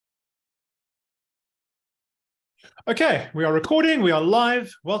Okay, we are recording, we are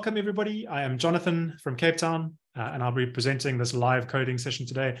live. Welcome everybody. I am Jonathan from Cape Town, and I'll be presenting this live coding session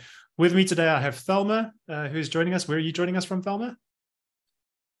today. With me today, I have Thelma, who's joining us. Where are you joining us from, Thelma?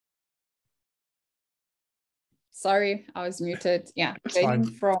 Sorry, I was muted. Yeah, That's joining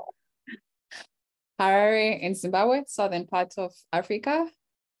fine. from Harare in Zimbabwe, southern part of Africa.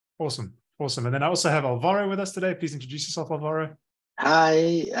 Awesome, awesome. And then I also have Alvaro with us today. Please introduce yourself, Alvaro.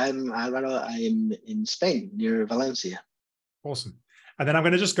 Hi, I'm Alvaro. I'm in Spain, near Valencia. Awesome. And then I'm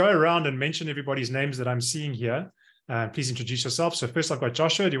going to just go around and mention everybody's names that I'm seeing here. Please introduce yourself. So first I've got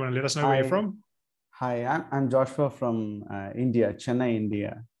Joshua. Do you want to let us know where you're from? Hi, I'm Joshua from India, Chennai,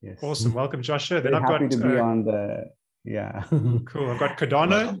 India. Yes. Awesome. Welcome, Joshua. Very then I've happy got to be on the, yeah. Cool. I've got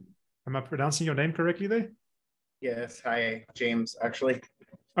Cardano. Am I pronouncing your name correctly there? Yes. Hi, James, actually.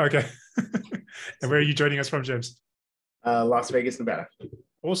 Okay. And where are you joining us from, James? Las Vegas, Nevada.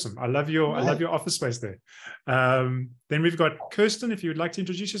 Awesome. I love your office space there. Then we've got Kirsten, if you would like to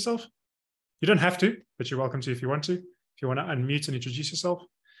introduce yourself. You don't have to, but you're welcome to if you want to. If you want to unmute and introduce yourself.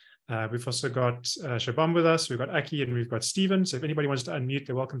 We've also got Shabam with us. We've got Aki and we've got Steven. So if anybody wants to unmute,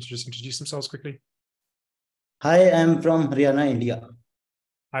 they're welcome to just introduce themselves quickly. Hi, I'm from Haryana, India.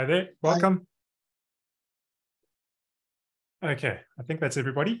 Hi there. Welcome. Okay, I think that's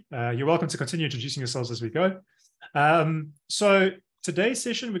everybody. You're welcome to continue introducing yourselves as we go. So today's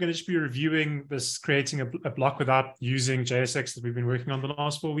session, we're going to just be reviewing this creating a block without using JSX that we've been working on the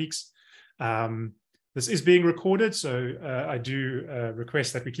last 4 weeks. This is being recorded, so I do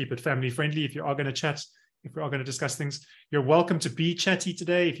request that we keep it family friendly. If you are going to chat, if we are going to discuss things, you're welcome to be chatty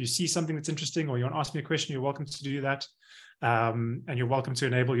today. If you see something that's interesting or you want to ask me a question, you're welcome to do that. And you're welcome to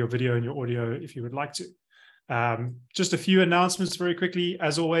enable your video and your audio if you would like to. Just a few announcements very quickly.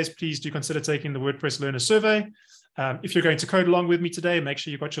 As always, please do consider taking the WordPress Learner Survey. If you're going to code along with me today, make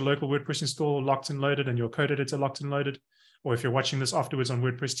sure you've got your local WordPress install locked and loaded and your code editor locked and loaded. Or if you're watching this afterwards on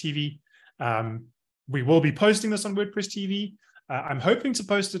WordPress TV, we will be posting this on WordPress TV. I'm hoping to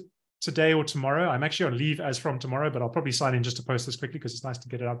post it today or tomorrow. I'm actually on leave as from tomorrow, but I'll probably sign in just to post this quickly because it's nice to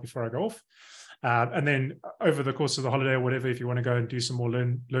get it out before I go off. And then over the course of the holiday or whatever, if you want to go and do some more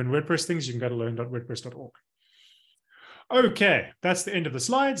learn WordPress things, you can go to learn.wordpress.org. Okay, that's the end of the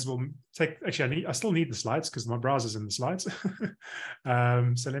slides. We'll take, actually, I still need the slides because my browser's in the slides.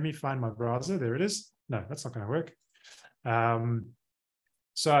 So let me find my browser. There it is. No, that's not going to work.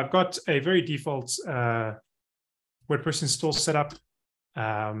 So I've got a very default WordPress install setup.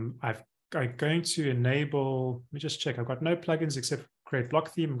 I'm going to enable, let me just check. I've got no plugins except create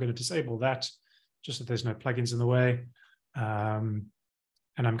block theme. I'm going to disable that just so there's no plugins in the way. And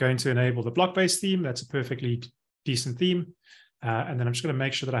I'm going to enable the block-based theme. That's a perfectly decent theme. And then I'm just going to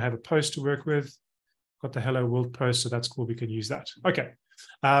make sure that I have a post to work with. Got the hello world post, so that's cool. We can use that. Okay.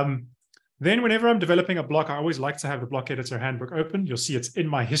 Then whenever I'm developing a block, I always like to have the block editor handbook open. You'll see it's in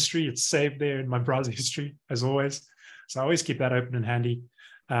my history. It's saved there in my browser history, as always. So I always keep that open and handy.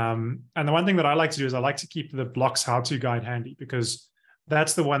 And the one thing that I like to do is I like to keep the blocks how-to guide handy because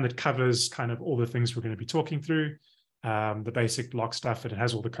that's the one that covers kind of all the things we're going to be talking through, the basic block stuff, and it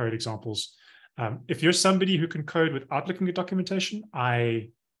has all the code examples. If you're somebody who can code without looking at documentation, I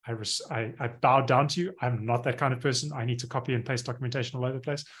bow down to you. I'm not that kind of person. I need to copy and paste documentation all over the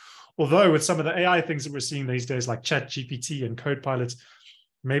place. Although with some of the AI things that we're seeing these days, like ChatGPT and Copilot,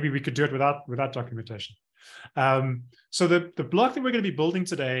 maybe we could do it without documentation. So the block that we're going to be building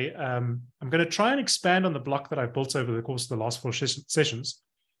today, I'm going to try and expand on the block that I built over the course of the last 4 sessions.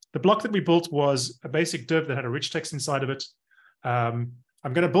 The block that we built was a basic div that had a rich text inside of it.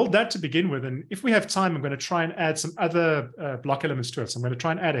 I'm going to build that to begin with. And if we have time, I'm going to try and add some other block elements to it. So I'm going to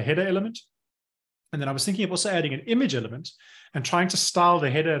try and add a header element. And then I was thinking of also adding an image element and trying to style the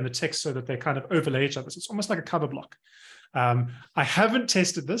header and the text so that they kind of overlay each other. So it's almost like a cover block. I haven't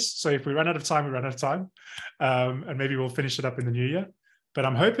tested this. So if we run out of time, we run out of time. And maybe we'll finish it up in the new year. But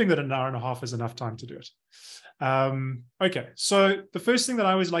I'm hoping that an hour and a half is enough time to do it. Okay, so the first thing that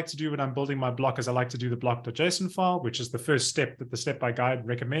I always like to do when I'm building my block is I like to do the block.json file, which is the first step that the step-by guide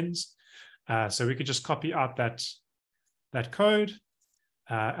recommends. So we could just copy out that code.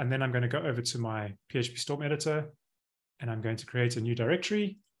 And then I'm going to go over to my PHP Storm editor, and I'm going to create a new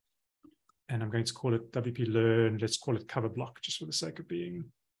directory. And I'm going to call it WP Learn. Let's call it cover block, just for the sake of being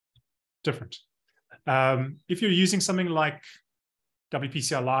different. If you're using something like WP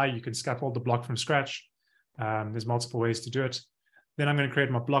CLI, you can scaffold the block from scratch. There's multiple ways to do it. Then I'm going to create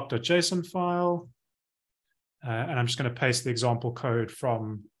my block.json file. And I'm just going to paste the example code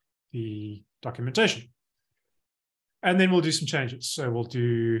from the documentation. And then we'll do some changes. So we'll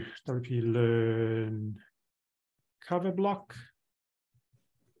do WP Learn cover block.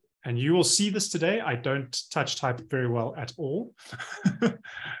 And you will see this today. I don't touch type very well at all.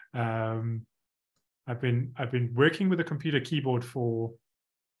 I've been working with a computer keyboard for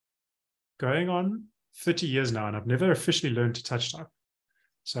going on 30 years now, and I've never officially learned to touch type.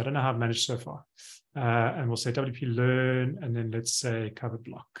 So I don't know how I've managed so far. And we'll say WP learn, and then let's say cover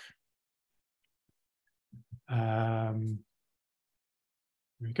block. Here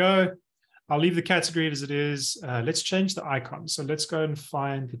we go. I'll leave the category as it is. Let's change the icon. So let's go and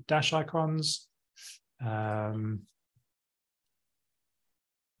find the dash icons. And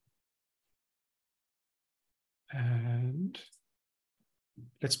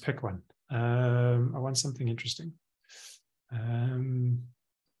let's pick one. I want something interesting.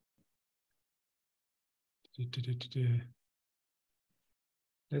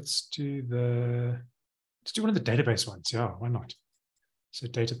 Let's do one of the database ones. Yeah, why not? So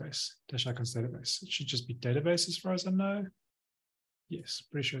database, dash icons database. It should just be database as far as I know. Yes,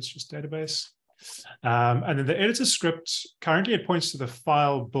 pretty sure it's just database. And then the editor script, currently it points to the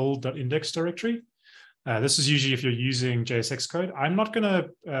file build.index directory. This is usually if you're using JSX code. I'm not going to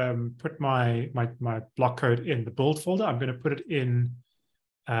put my block code in the build folder. I'm going to put it in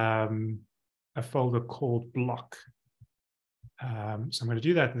a folder called block. So I'm going to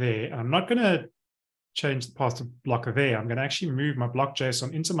do that there. And I'm not going to change the path to block there. I'm going to actually move my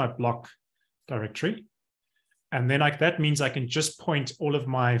block.json into my block directory. And then that means I can just point all of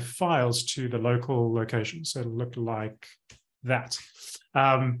my files to the local location. So it'll look like that.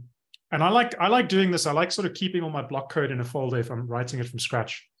 And I like doing this. I like sort of keeping all my block code in a folder if I'm writing it from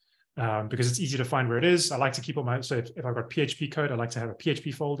scratch, because it's easy to find where it is. I like to keep all my, so if I've got PHP code, I like to have a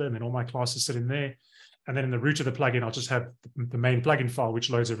PHP folder, and then all my classes sit in there. And then in the root of the plugin, I'll just have the main plugin file, which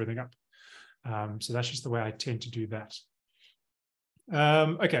loads everything up. So that's just the way I tend to do that.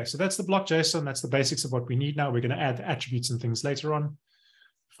 Okay, so that's the block.json. That's the basics of what we need now. We're going to add the attributes and things later on.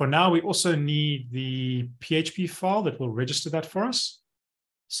 For now, we also need the PHP file that will register that for us.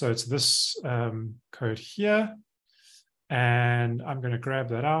 So it's this code here. And I'm going to grab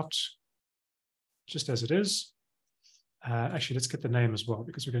that out just as it is. Actually, let's get the name as well,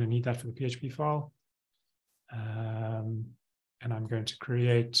 because we're going to need that for the PHP file. And I'm going to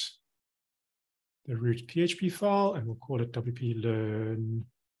create the root PHP file, and we'll call it WP learn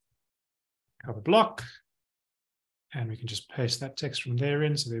cover block. And we can just paste that text from there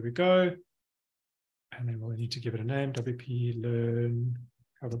in. So there we go. And then we'll need to give it a name, WP learn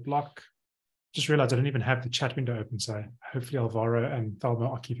cover block. Just realized I didn't even have the chat window open. So hopefully Alvaro and Thelma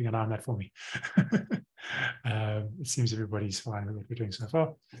are keeping an eye on that for me. It seems everybody's fine with what we're doing so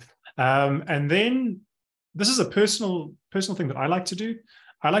far. And then this is a personal thing that I like to do.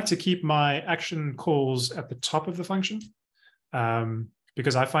 I like to keep my action calls at the top of the function,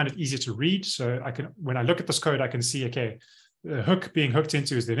 because I find it easier to read. So I can, when I look at this code, I can see, okay, the hook being hooked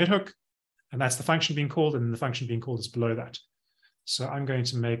into is the init hook, and that's the function being called, and then the function being called is below that. So I'm going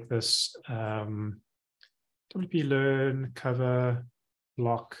to make this WP learn cover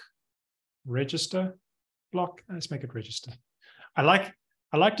block register block. Let's make it register. I like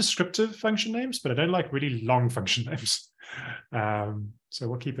descriptive function names, but I don't like really long function names. So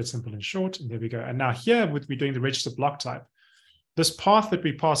we'll keep it simple and short, and there we go. And now here, with we doing the register block type, this path that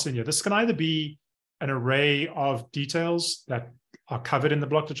we pass in here, this can either be an array of details that are covered in the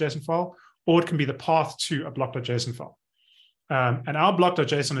block.json file, or it can be the path to a block.json file. And our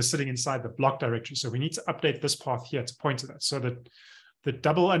block.json is sitting inside the block directory. So we need to update this path here to point to that. So that the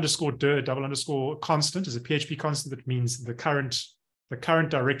double_dir constant is a PHP constant that means the current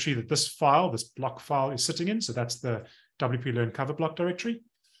directory that this block file is sitting in. So that's the WP learn cover block directory.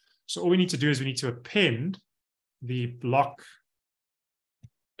 So all we need to do is we need to append the block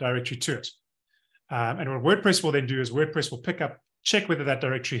directory to it. And what WordPress will then do is WordPress will check whether that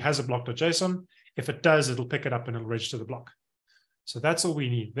directory has a block.json. If it does, it'll pick it up and it'll register the block. So that's all we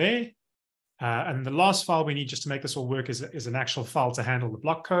need there. And the last file we need just to make this all work is an actual file to handle the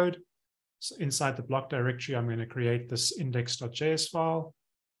block code. So inside the block directory, I'm going to create this index.js file.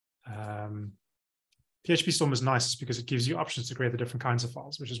 PHP Storm is nice because it gives you options to create the different kinds of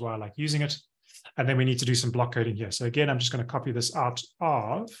files, which is why I like using it. And then we need to do some block coding here. So again, I'm just going to copy this out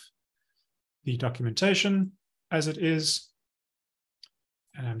of the documentation as it is.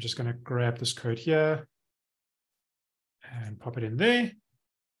 And I'm just going to grab this code here and pop it in there.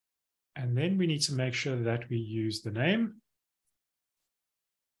 And then we need to make sure that we use the name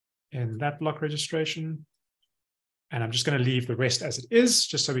in that block registration. And I'm just going to leave the rest as it is,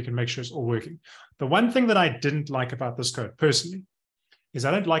 just so we can make sure it's all working. The one thing that I didn't like about this code personally is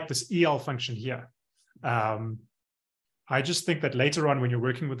I don't like this EL function here. I just think that later on when you're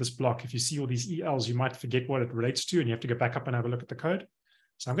working with this block, if you see all these ELs, you might forget what it relates to, and you have to go back up and have a look at the code.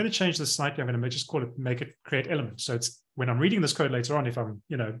 So I'm going to change this slightly. I'm going to just call it, make it create element. So it's when I'm reading this code later on, if I'm,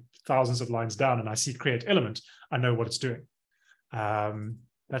 thousands of lines down and I see create element, I know what it's doing.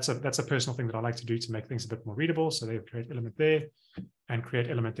 That's a personal thing that I like to do to make things a bit more readable. So they create element there and create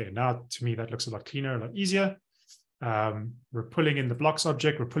element there. Now, to me, that looks a lot cleaner, a lot easier. We're pulling in the blocks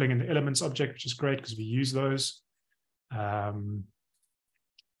object. We're pulling in the elements object, which is great because we use those. Blocks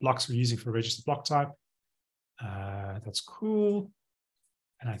we're using for register block type. That's cool.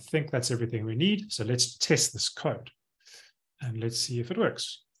 And I think that's everything we need. So let's test this code and let's see if it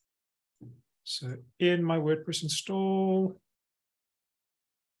works. So in my WordPress install,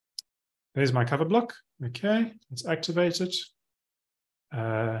 there's my cover block. Okay, let's activate it.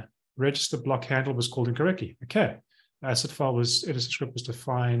 Register block handle was called incorrectly. Okay, the asset file was, editor script was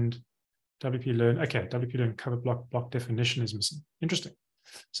defined. WP learn. Okay, WP learn cover block definition is missing. Interesting.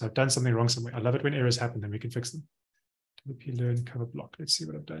 So I've done something wrong somewhere. I love it when errors happen, then we can fix them. WP learn cover block. Let's see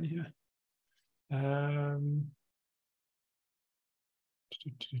what I've done here.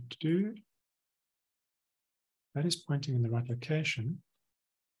 That is pointing in the right location.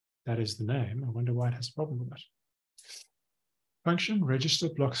 That is the name. I wonder why it has a problem with that. Function register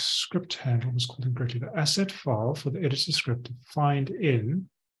block script handle was called incorrectly. The asset file for the editor script defined in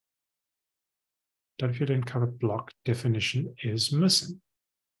WP learn cover block definition is missing.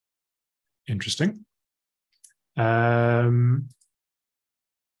 Interesting. I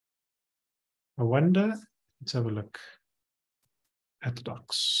wonder, let's have a look at the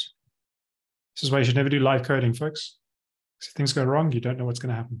docs. This is why you should never do live coding, folks. If things go wrong, you don't know what's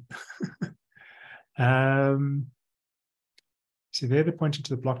going to happen. See there, they're pointing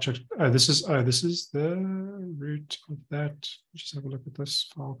to the block check. Oh, this is the root of that. Just have a look at this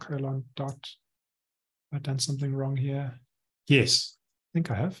file colon dot. I've done something wrong here. Yes, I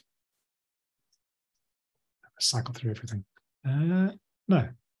think I have. Cycle through everything. No.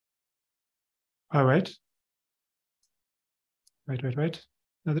 Oh, wait. No,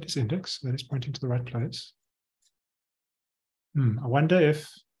 that is index. That is pointing to the right place. I wonder if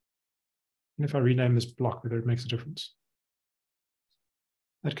I rename this block, whether it makes a difference.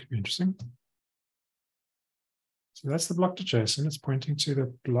 That could be interesting. So that's the block.json. It's pointing to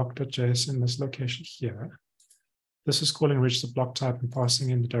the block.json, this location here. This is calling register block type and passing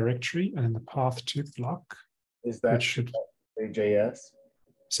in the directory and the path to block. Is that should JS?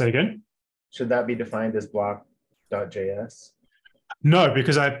 Say again? Should that be defined as block.js? No,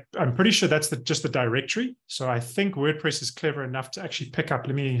 because I'm pretty sure that's just the directory. So I think WordPress is clever enough to actually pick up.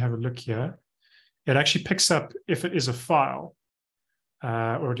 Let me have a look here. It actually picks up if it is a file,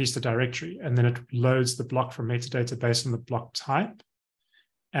 or at least a directory, and then it loads the block from metadata based on the block type.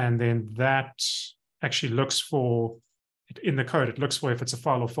 And then that actually looks for, in the code, it looks for if it's a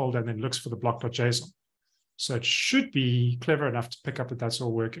file or folder, and then looks for the block.json. So it should be clever enough to pick up that that's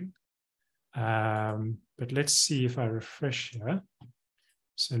all working. But let's see if I refresh here.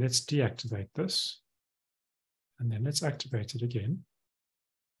 So let's deactivate this. And then let's activate it again.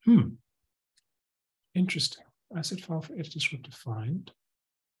 Interesting. Asset file for editor script defined.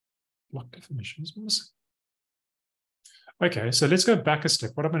 Block definition is missing. Okay, so let's go back a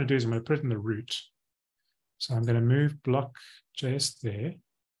step. What I'm going to do is I'm going to put it in the root. So I'm going to move block.js there.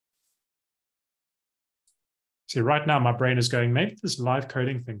 See, right now my brain is going, maybe this live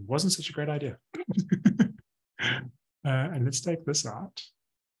coding thing wasn't such a great idea. And let's take this out.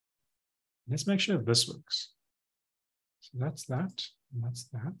 Let's make sure this works. So that's that, and that's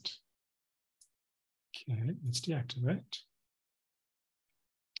that. Okay, let's deactivate.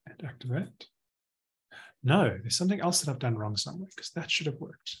 And activate. No, there's something else that I've done wrong somewhere, because that should have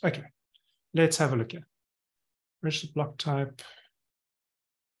worked. Okay, let's have a look here. Register block type.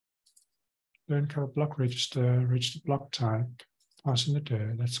 Learn cover block register block type, pass in the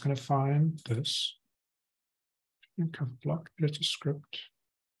dir. That's going to find this. And cover block, editor script.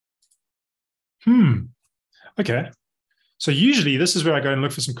 Okay. So usually this is where I go and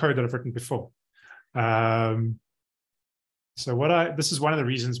look for some code that I've written before. This is one of the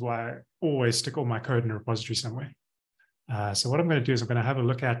reasons why I always stick all my code in a repository somewhere. So what I'm going to do is I'm going to have a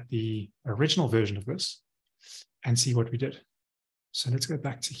look at the original version of this and see what we did. So let's go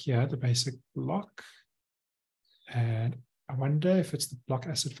back to here, the basic block. And I wonder if it's the block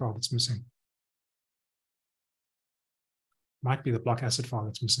asset file that's missing. Might be the block asset file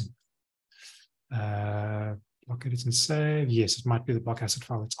that's missing. Block edit and save. Yes, it might be the block asset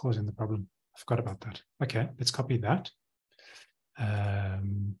file that's causing the problem. I forgot about that. Okay, let's copy that.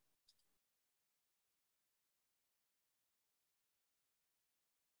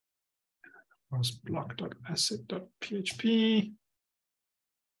 Was block.asset.php.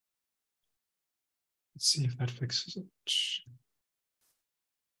 Let's see if that fixes it.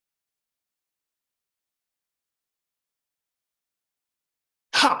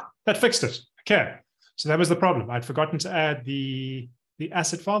 that fixed it. Okay. So that was the problem. I'd forgotten to add the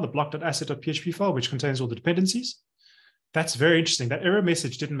asset file, the block.asset.php file, which contains all the dependencies. That's very interesting. That error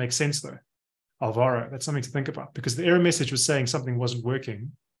message didn't make sense though. Alvaro, that's something to think about, because the error message was saying something wasn't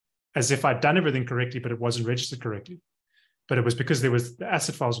working as if I'd done everything correctly, but it wasn't registered correctly. But it was because the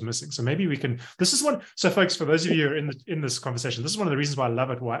asset files were missing. So maybe we can, this is one. So folks, for those of you who are in this conversation, this is one of the reasons why I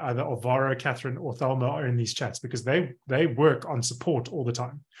love it, why either Alvaro, Catherine, or Thelma are in these chats, because they work on support all the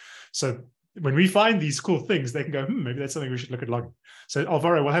time. So when we find these cool things, they can go, maybe that's something we should look at logging. So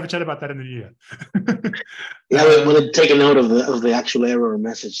Alvaro, we'll have a chat about that in the new year. Yeah, we'll take a note of the actual error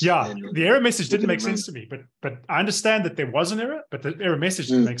message. Yeah, the error message didn't make sense to me, but I understand that there was an error, but the error message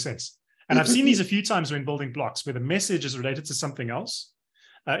didn't make sense. And I've seen these a few times when building blocks where the message is related to something else.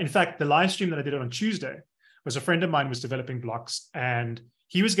 In fact, the live stream that I did on Tuesday was a friend of mine was developing blocks, and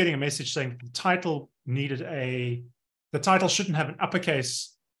he was getting a message saying the title shouldn't have an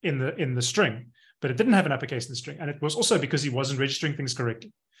uppercase in the string, but it didn't have an uppercase in the string. And it was also because he wasn't registering things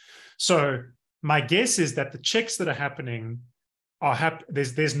correctly. So my guess is that the checks that are happening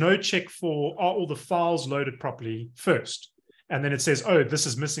there's no check for, are all the files loaded properly first? And then it says, oh, this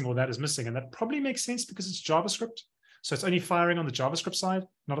is missing or that is missing. And that probably makes sense because it's JavaScript. So it's only firing on the JavaScript side,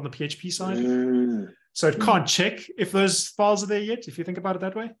 not on the PHP side. So it can't check if those files are there yet, if you think about it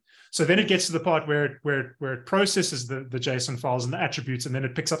that way. So then it gets to the part where it processes the JSON files and the attributes, and then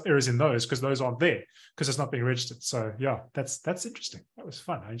it picks up errors in those because those aren't there because it's not being registered. So yeah, that's interesting. That was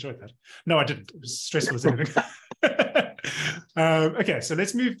fun. I enjoyed that. No, I didn't. It was stressful as anything. Okay, so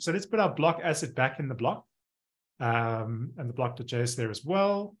let's move. So let's put our block asset back in the block. And the block.js there as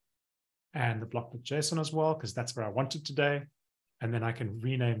well, and the block.json as well, because that's where I wanted today. And then I can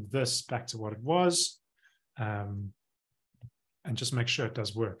rename this back to what it was, and just make sure it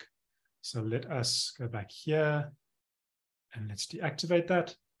does work. So let us go back here and let's deactivate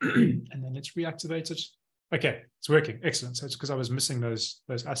that. And then let's reactivate it. Okay, it's working. Excellent. So it's because I was missing those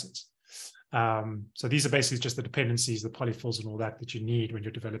assets. So these are basically just the dependencies, the polyfills and all that you need when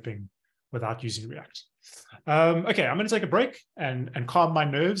you're developing without using React. Okay, I'm going to take a break and calm my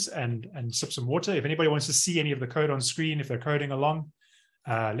nerves and sip some water. If anybody wants to see any of the code on screen, if they're coding along,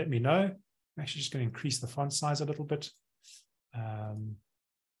 let me know. I'm actually just going to increase the font size a little bit.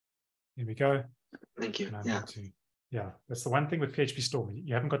 Here we go. Thank you. Yeah, that's the one thing with PHP Storm.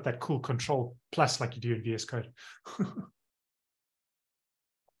 You haven't got that cool control plus like you do in VS Code.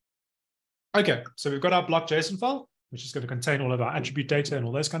 Okay, so we've got our block.json file, which is going to contain all of our attribute data and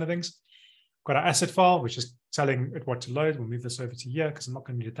all those kind of things. Got our asset file, which is telling it what to load. We'll move this over to here because I'm not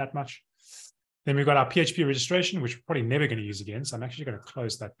going to need it that much. Then we've got our PHP registration, which we're probably never going to use again. So I'm actually going to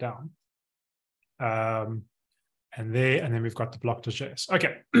close that down. And then we've got the block.js.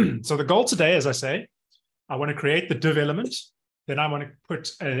 Okay, so the goal today, as I say, I want to create the div element. Then I want to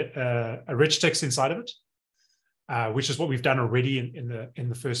put a rich text inside of it, which is what we've done already in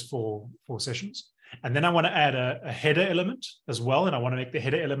the first four sessions. And then I want to add a header element as well. And I want to make the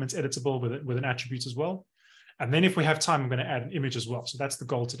header elements editable with an attribute as well. And then if we have time, I'm going to add an image as well. So that's the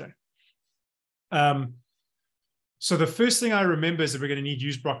goal today. So the first thing I remember is that we're going to need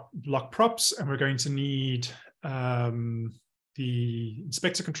use block props, and we're going to need the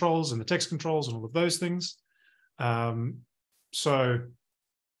inspector controls and the text controls and all of those things. So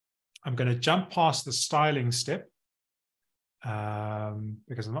I'm going to jump past the styling step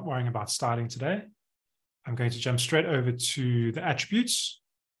because I'm not worrying about styling today. I'm going to jump straight over to the attributes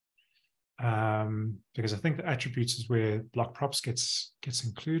because I think the attributes is where block props gets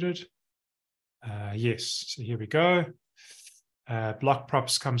included. Yes, so here we go. Block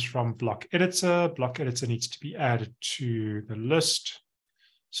props comes from block editor. Block editor needs to be added to the list.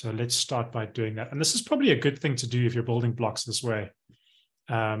 So let's start by doing that. And this is probably a good thing to do if you're building blocks this way,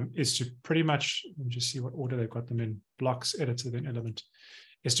 is to pretty much, let me just see what order they've got them in. Blocks, editor, then element,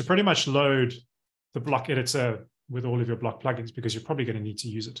 is to pretty much load the block editor with all of your block plugins because you're probably going to need to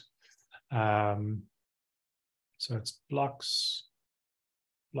use it. So it's blocks,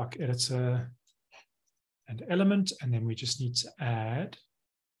 block editor, and element, and then we just need to add,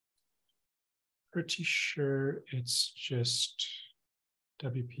 pretty sure it's just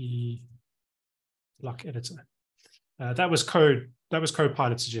WP block editor. That was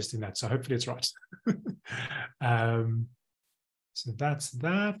Copilot suggesting that, so hopefully it's right. So that's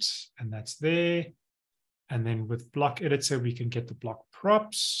that, and that's there. And then with block editor, we can get the block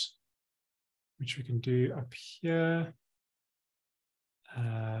props, which we can do up here.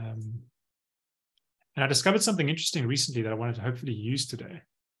 And I discovered something interesting recently that I wanted to hopefully use today.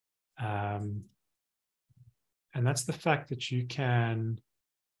 And that's the fact that you can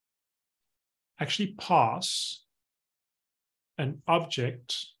actually pass an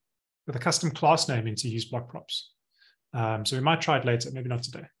object with a custom class naming to use block props. So we might try it later, maybe not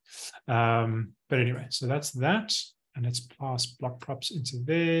today. But anyway, so that's that. And let's pass block props into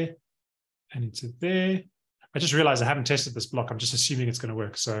there and into there. I just realized I haven't tested this block. I'm just assuming it's going to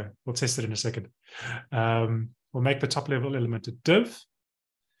work. So we'll test it in a second. We'll make the top level element a div.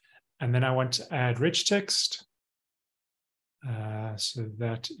 And then I want to add rich text. So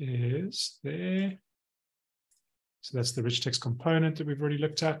that is there. So that's the rich text component that we've already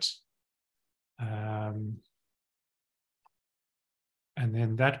looked at. And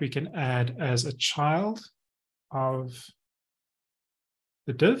then that we can add as a child of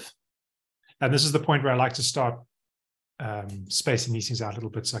the div. And this is the point where I like to start spacing these things out a little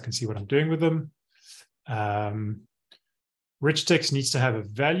bit so I can see what I'm doing with them. Rich text needs to have a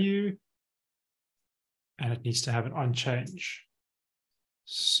value and it needs to have an onChange.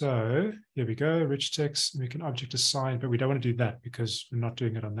 So here we go, rich text, we can object assign, but we don't want to do that because we're not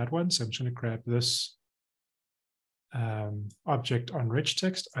doing it on that one. So I'm just going to grab this object on rich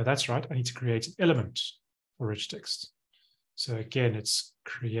text. Oh, that's right. I need to create an element for rich text. So again, it's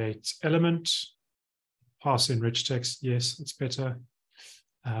create element, pass in rich text. Yes, that's better.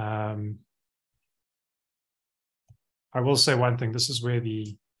 I will say one thing. This is where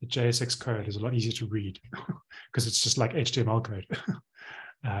the JSX code is a lot easier to read because it's just like HTML code.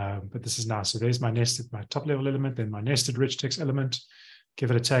 But this is nice. So there's my top level element, then my nested rich text element.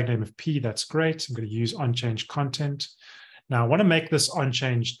 Give it a tag name of P. That's great. I'm going to use onChange content. Now I want to make this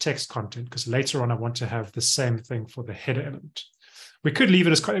onChange text content because later on I want to have the same thing for the header element. We could leave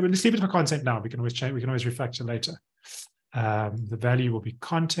it as let's leave it for content now. We can always change. We can always refactor later. The value will be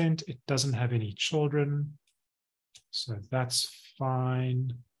content. It doesn't have any children, so that's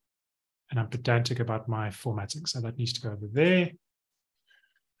fine. And I'm pedantic about my formatting, so that needs to go over there.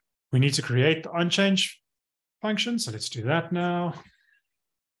 We need to create the onChange function, so let's do that now.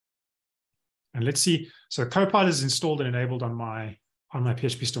 And let's see. So Copilot is installed and enabled on my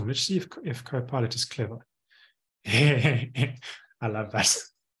PHP storm. Let's see if Copilot is clever. I love that.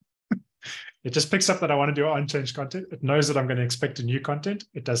 It just picks up that I want to do onChange content. It knows that I'm going to expect a new content.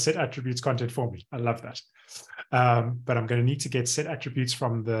 It does set attributes content for me. I love that. But I'm going to need to get set attributes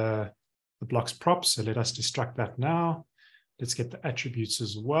from the blocks props. So let us destruct that now. Let's get the attributes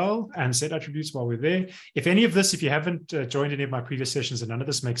as well and set attributes while we're there. If any of this, if you haven't joined any of my previous sessions and none of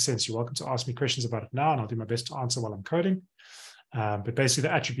this makes sense, you're welcome to ask me questions about it now and I'll do my best to answer while I'm coding. But basically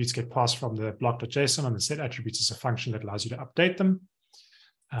the attributes get passed from the block.json and the set attributes is a function that allows you to update them.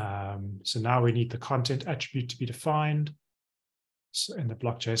 So now we need the content attribute to be defined. So in the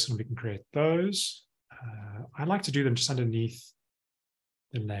block.json, we can create those. I like to do them just underneath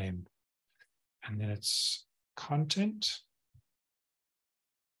the name. And then it's content.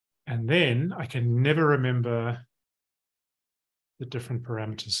 And then I can never remember the different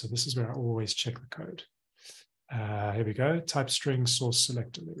parameters. So this is where I always check the code. Here we go. Type string source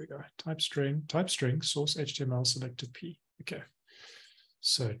selector. There we go. Type string source HTML selector P. Okay.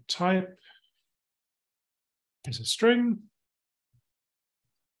 So type is a string.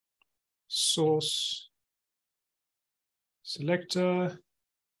 Source selector.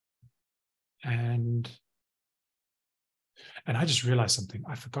 And I just realized something.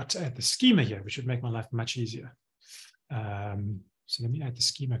 I forgot to add the schema here, which would make my life much easier. So let me add the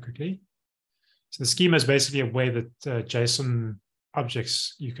schema quickly. So the schema is basically a way that JSON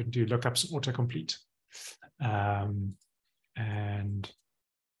objects, you can do lookups and autocomplete. And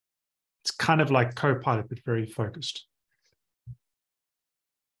it's kind of like Copilot, but very focused.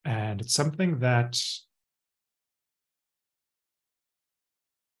 And it's something that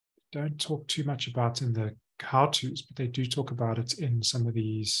don't talk too much about in the how-tos, but they do talk about it in some of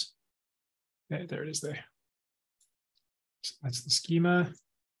these. There it is there. So that's the schema.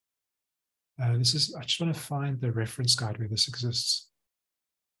 I just want to find the reference guide where this exists.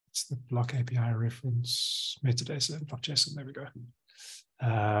 It's the block API reference metadata, block.json. There we go.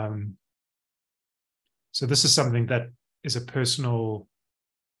 So this is something that is a personal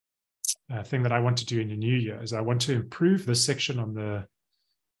thing that I want to do in the new year. Is I want to improve this section on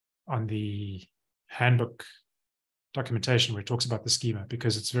the handbook documentation where it talks about the schema,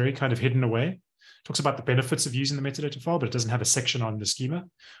 because it's very kind of hidden away. It talks about the benefits of using the metadata file, but it doesn't have a section on the schema,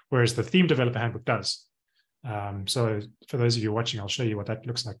 whereas the theme developer handbook does. So for those of you watching, I'll show you what that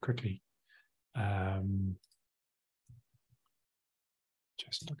looks like quickly.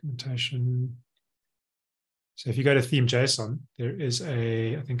 Just documentation. So if you go to theme JSON, there is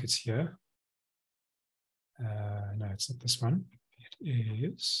I think it's here. No, it's not this one. It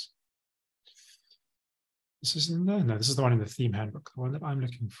is. This is no, this is the one in the theme handbook. The one that I'm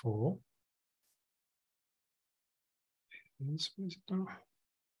looking for. Where is it now?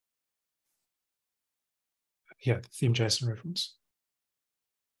 here, the theme JSON reference.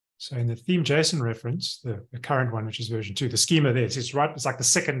 So in the theme JSON reference, the current one, which is version 2, the schema there, it's right, it's like the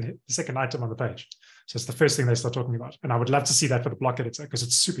second item on the page. So it's the first thing they start talking about. And I would love to see that for the block editor because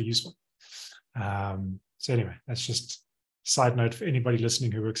it's super useful. So anyway, that's just a side note for anybody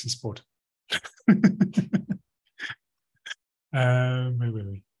listening who works in sport. Where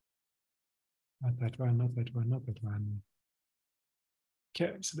were we? Not that one, not that one, not that one.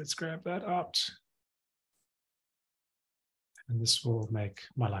 Okay, so let's grab that out. And this will make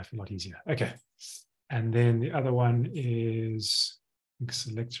my life a lot easier. Okay. And then the other one is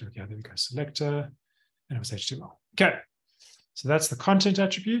selector. Okay, there we go. Selector. And it was HTML. Okay. So that's the content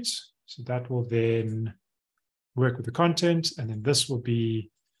attribute. So that will then work with the content. And then this will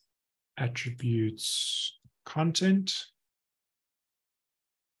be attributes content.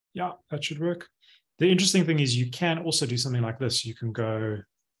 Yeah, that should work. The interesting thing is you can also do something like this. You can go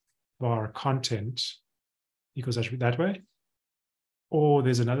var content equals attribute that way. Or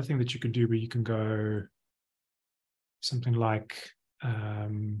there's another thing that you can do where you can go something like,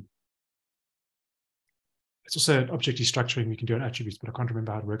 it's also object destructuring. We can do an attributes, but I can't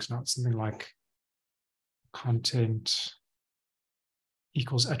remember how it works now. It's something like content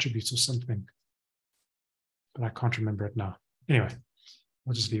equals attributes or something, but I can't remember it now. Anyway,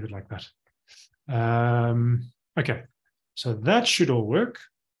 I'll just leave it like that. Okay, so that should all work.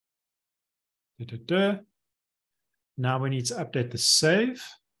 Now we need to update the save.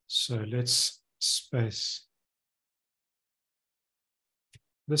 So let's space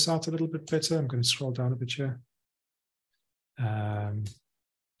this out a little bit better. I'm going to scroll down a bit here. I'm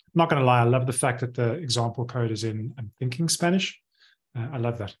not going to lie, I love the fact that the example code is in I'm thinking Spanish. I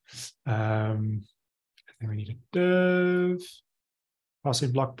love that. Then we need a div,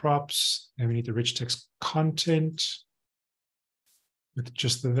 passing block props. Then we need the rich text content with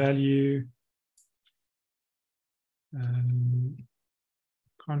just the value.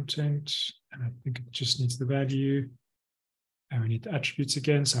 Content, and I think it just needs the value. And we need the attributes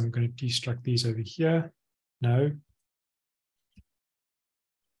again. So I'm going to destruct these over here. No.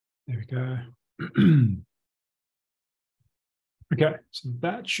 There we go. Okay, so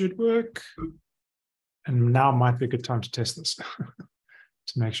that should work. And now might be a good time to test this to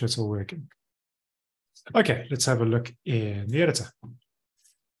make sure it's all working. Okay, let's have a look in the editor.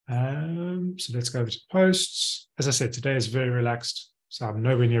 So let's go over to posts. As I said, today is very relaxed. So I'm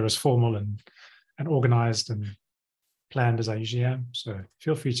nowhere near as formal and organized and planned as I usually am. So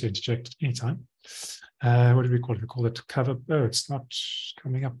feel free to interject anytime. What do we call it? We call it cover. Oh, it's not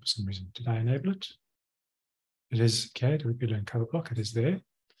coming up for some reason. Did I enable it? It is. Okay, do we learn cover block? It is there.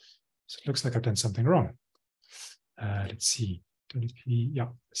 So it looks like I've done something wrong. Let's see. Yeah,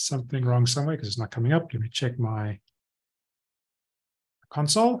 something wrong somewhere because it's not coming up. Let me check my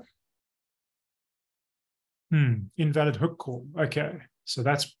console. Invalid hook call. Okay, so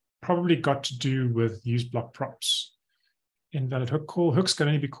that's probably got to do with use block props. Invalid hook call. Hooks can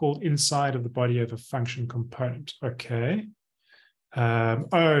only be called inside of the body of a function component. Okay.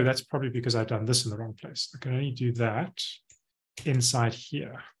 Oh, that's probably because I've done this in the wrong place. I can only do that inside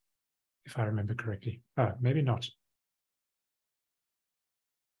here, if I remember correctly. Oh, maybe not.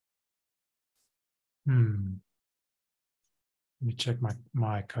 Let me check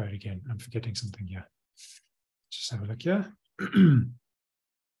my code again. I'm forgetting something here. Just have a look here.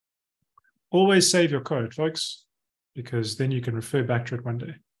 Always save your code, folks, because then you can refer back to it one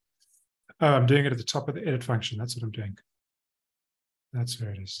day. Oh, I'm doing it at the top of the edit function. That's what I'm doing. That's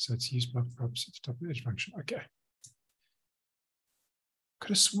where it is. So it's use block props at the top of the edit function. Okay. Could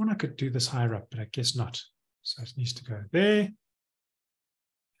have sworn I could do this higher up, but I guess not. So it needs to go there.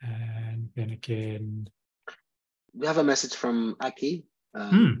 And then again. We have a message from Aki.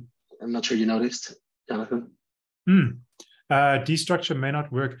 I'm not sure you noticed, Jonathan. Destructure may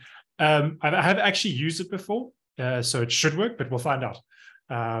not work. I have actually used it before, so it should work, but we'll find out.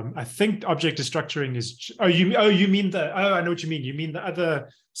 I think object destructuring is. You mean the? Oh, I know what you mean. You mean the other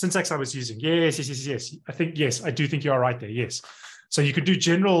syntax I was using? Yes. I think yes. I do think you are right there. Yes. So you could do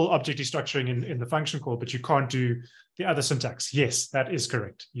general object destructuring in the function call, but you can't do the other syntax. Yes, that is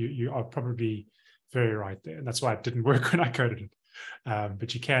correct. You are probably very right there, and that's why it didn't work when I coded it.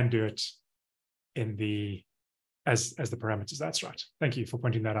 But you can do it in the as the parameters. That's right. Thank you for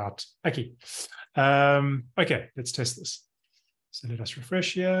pointing that out, Aki. Okay, let's test this. So let us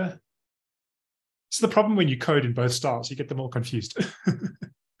refresh here. It's the problem when you code in both styles, you get them all confused.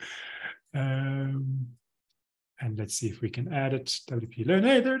 And let's see if we can add it. WP learn.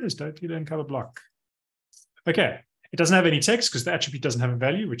 Hey, there it is. WP learn cover block. Okay. It doesn't have any text because the attribute doesn't have a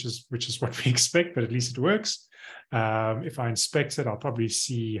value, which is what we expect, but at least it works. If I inspect it, I'll probably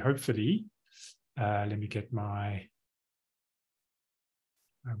see, hopefully, Let me get my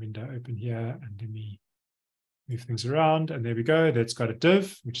window open here, and let me move things around. And there we go. That's got a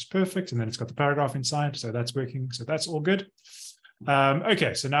div, which is perfect. And then it's got the paragraph inside. So that's working. So that's all good.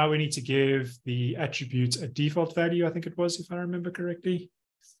 Okay, so now we need to give the attribute a default value, I think it was, if I remember correctly.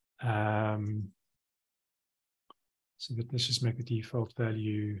 So let's just make the default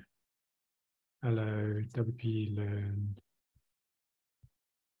value hello WP learn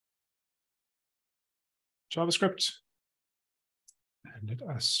JavaScript. And let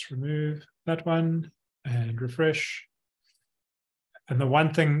us remove that one and refresh. And the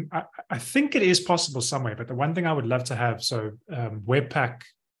one thing, I think it is possible somewhere, but the one thing I would love to have, so Webpack,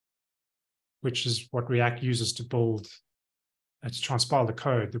 which is what React uses to build, to transpile the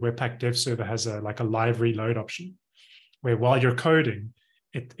code, the Webpack dev server has like a live reload option, where while you're coding,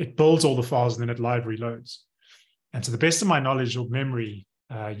 it builds all the files and then it live reloads. And to the best of my knowledge or memory,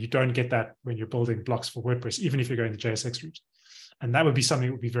 you don't get that when you're building blocks for WordPress, even if you're going the JSX route. And that would be something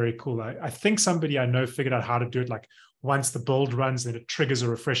that would be very cool. I think somebody I know figured out how to do it. Like once the build runs, then it triggers a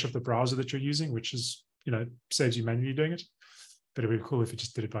refresh of the browser that you're using, which is, saves you manually doing it. But it'd be cool if it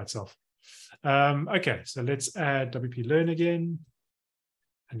just did it by itself. Okay, so let's add WP Learn again.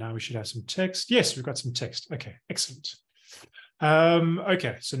 And now we should have some text. Yes, we've got some text. Okay, excellent.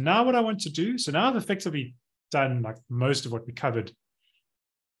 Okay, so now what I want to do, so now I've effectively done like most of what we covered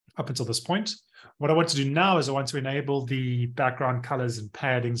up until this point. What I want to do now is I want to enable the background colors and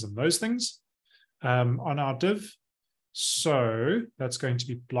paddings and those things on our div. So that's going to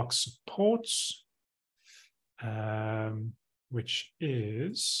be block supports, which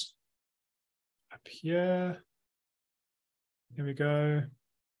is up here. Here we go.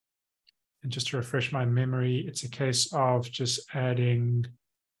 And just to refresh my memory, it's a case of just adding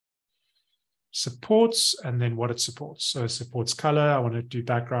supports and then what it supports. So it supports color. I want to do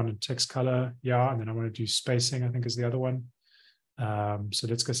background and text color. Yeah. And then I want to do spacing, I think is the other one. So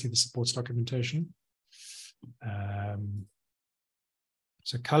let's go see the supports documentation.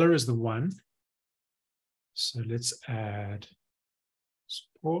 So color is the one. So let's add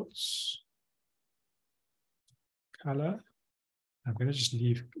supports color. I'm going to just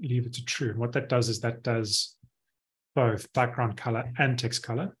leave it to true. And what that does is that does both background color and text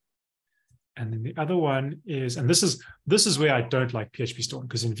color. And then the other one is, and this is where I don't like PHP Storm,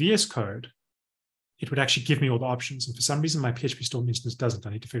 because in VS Code, it would actually give me all the options. And for some reason, my PHP Storm instance doesn't. I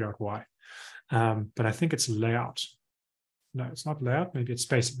need to figure out why. But I think it's layout. No, it's not layout. Maybe it's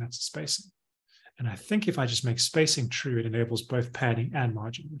spacing. That's spacing. And I think if I just make spacing true, it enables both padding and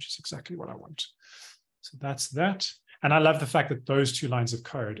margin, which is exactly what I want. So that's that. And I love the fact that those two lines of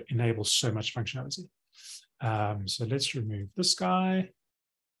code enable so much functionality. So let's remove this guy.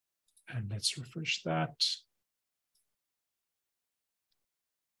 And let's refresh that.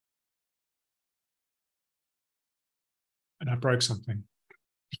 And I broke something.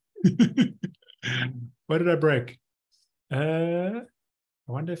 What did I break? I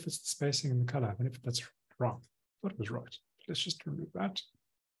wonder if it's the spacing and the color. I wonder if that's wrong. I thought it was right. Let's just remove that.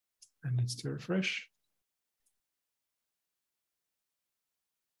 And let's do a refresh.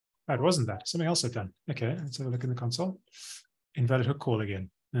 Oh, it wasn't that. Something else I've done. Okay, let's have a look in the console. Invalid hook call again.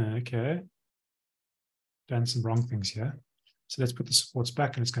 Okay. Done some wrong things here. So let's put the supports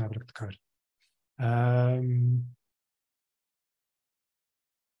back and let's go have a look at the code.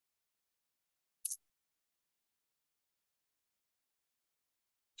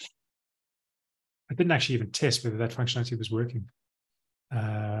 I didn't actually even test whether that functionality was working.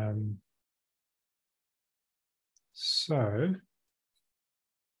 So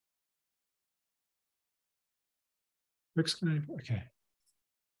works. Okay.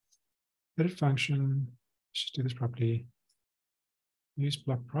 Edit function. Let's do this properly. Use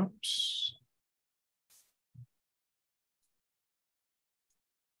block props.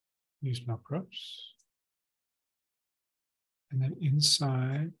 Use block props. And then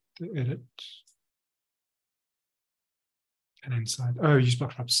inside the edit. And inside, oh, use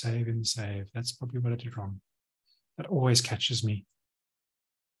block props, save and save. That's probably what I did wrong. That always catches me.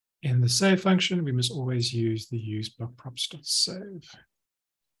 In the save function, we must always use the use block props.save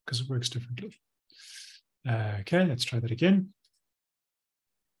because it works differently. Okay, let's try that again.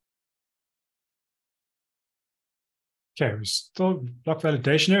 Okay, we're still block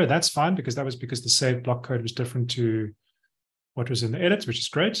validation error. That's fine because that was because the save block code was different to what was in the edit, which is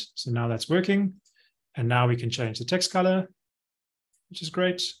great. So now that's working. And now we can change the text color, which is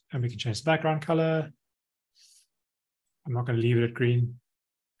great. And we can change the background color. I'm not going to leave it at green.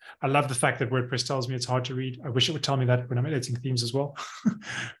 I love the fact that WordPress tells me it's hard to read. I wish it would tell me that when I'm editing themes as well.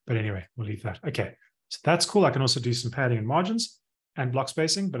 But anyway, we'll leave that. Okay, so that's cool. I can also do some padding and margins. and block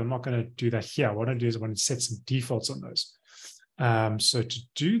spacing, but I'm not going to do that here. What I want to do is I want to set some defaults on those. So to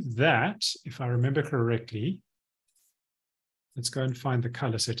do that, if I remember correctly, let's go and find the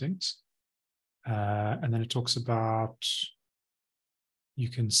color settings. And then it talks about you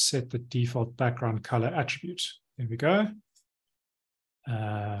can set the default background color attribute. There we go.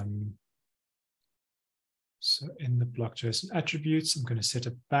 So in the block.json attributes, I'm going to set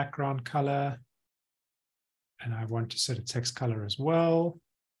a background color. And I want to set a text color as well.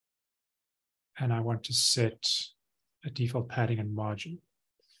 And I want to set a default padding and margin.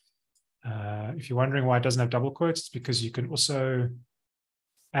 If you're wondering why it doesn't have double quotes, it's because you can also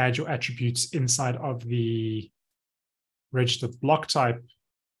add your attributes inside of the register block type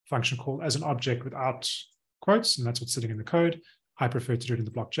function call as an object without quotes, and that's what's sitting in the code. I prefer to do it in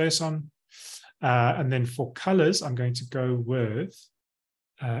the block.json. And then for colors, I'm going to go with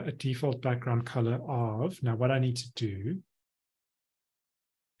a default background color of, now what I need to do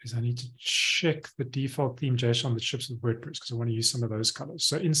is I need to check the default theme JSON that ships with WordPress because I want to use some of those colors.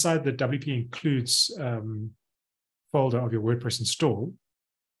 So inside the WP includes folder of your WordPress install,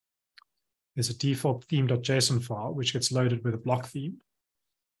 there's a default theme.json file, which gets loaded with a block theme,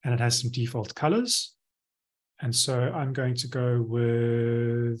 and it has some default colors. And so I'm going to go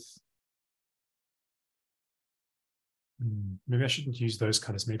with, maybe I shouldn't use those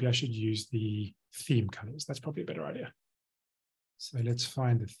colors. Maybe I should use the theme colors. That's probably a better idea. So let's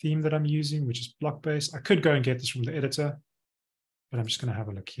find the theme that I'm using, which is block-based. I could go and get this from the editor, but I'm just going to have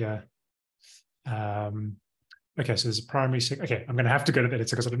a look here. Okay, so there's a primary. Okay, I'm going to have to go to the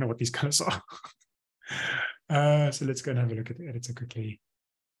editor because I don't know what these colors are. So let's go and have a look at the editor quickly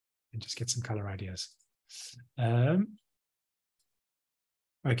and just get some color ideas. Okay,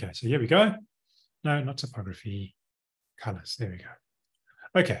 so here we go. No, not typography. Colors. There we go.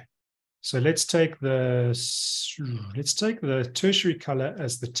 Okay, so let's take the tertiary color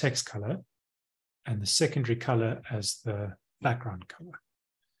as the text color and the secondary color as the background color.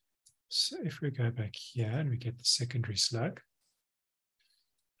 So if we go back here and we get the secondary slug,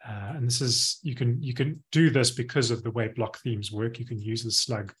 and this is, you can do this because of the way block themes work. You can use the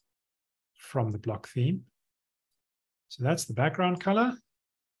slug from the block theme. So that's the background color.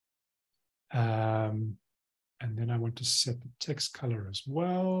 And then I want to set the text color as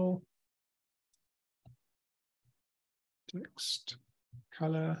well. Text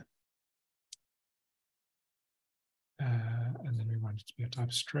color. And then we want it to be a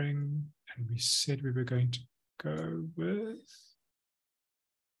type string. And we said we were going to go with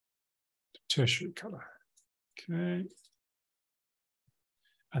the tertiary color. Okay.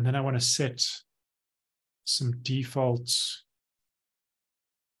 And then I want to set some default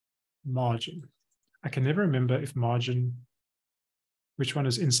margin. I can never remember if margin, which one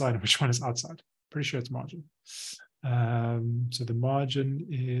is inside and which one is outside. Pretty sure it's margin. So the margin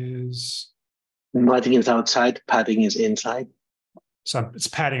is... Margin is outside, padding is inside. So it's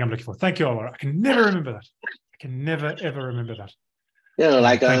padding I'm looking for. Thank you, Oliver. I can never remember that. I can never, ever remember that. Yeah,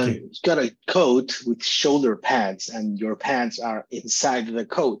 like you got a coat with shoulder pads and your pants are inside the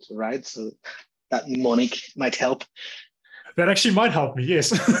coat, right? So that mnemonic might help. That actually might help me, yes.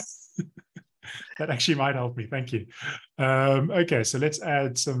 That actually might help me. Thank you. Okay, so let's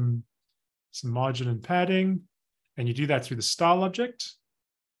add some margin and padding. And you do that through the style object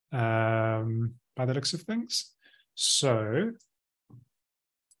by the looks of things. So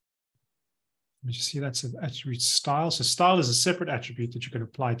let me just see that's an attribute style. So style is a separate attribute that you can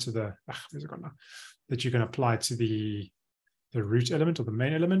apply to the, where's it gone now? That you can apply to the root element or the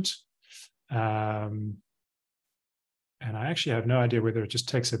main element. And I actually have no idea whether it just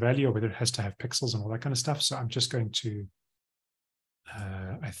takes a value or whether it has to have pixels and all that kind of stuff. So I'm just going to,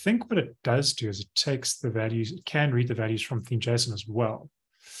 I think what it does do is it takes the values, it can read the values from theme.json as well.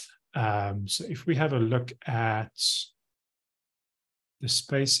 So if we have a look at the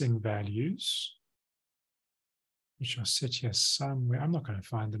spacing values, which are set here somewhere, I'm not going to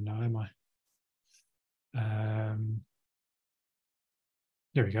find them now, am I?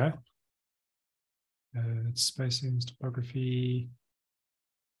 There we go. Spacings, topography.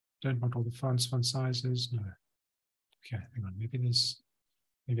 Don't want all the fonts, font sizes. No. Okay, hang on. Maybe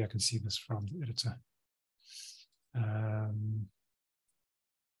I can see this from the editor.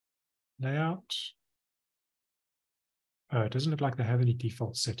 Layout. Oh, it doesn't look like they have any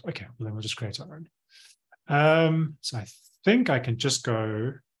default set. Okay, well then we'll just create our own. So I think I can just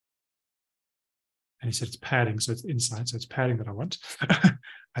go, and he said it's padding, so it's inside, so it's padding that I want.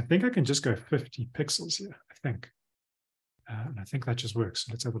 I think I can just go 50 pixels here, I think. And I think that just works.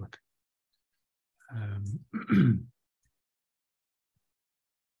 So let's have a look.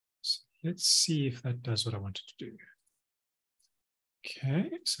 So let's see if that does what I wanted to do.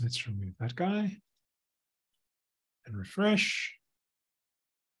 Okay, so let's remove that guy and refresh.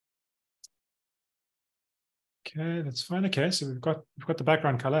 Okay, that's fine. Okay, so we've got the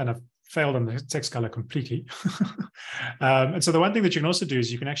background color, and I've failed on the text color completely. And so the one thing that you can also do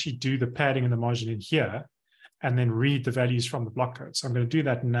is you can actually do the padding and the margin in here, and then read the values from the block code. So I'm going to do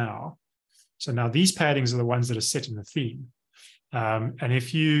that now. So now these paddings are the ones that are set in the theme. And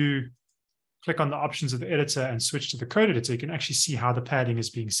if you click on the options of the editor and switch to the code editor, you can actually see how the padding is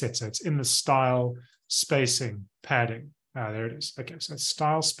being set. So it's in the style, spacing, padding. There it is. Okay, so it's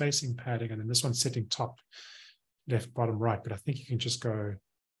style, spacing, padding, and then this one's setting top, left, bottom, right. But I think you can just go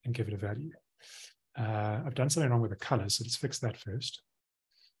and give it a value. I've done something wrong with the color, so let's fix that first.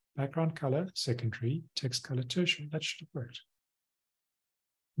 Background color, secondary, text color, tertiary. That should have worked.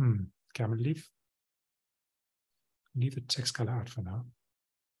 Okay, I'm going to leave the text color out for now.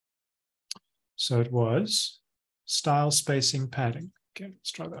 So it was style, spacing, padding. Okay,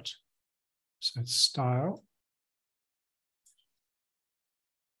 let's try that. So it's style,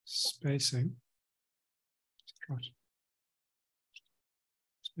 spacing, right.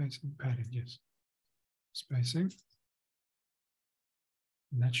 Spacing, padding, yes. Spacing.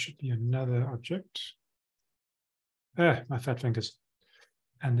 And that should be another object. My fat fingers.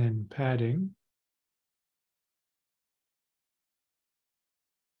 And then padding.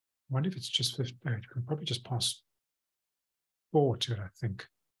 I wonder if it's just 50. It can probably just pass 4 to it, I think.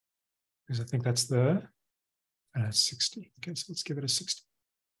 Because I think that's the 60. Okay, so let's give it a 60.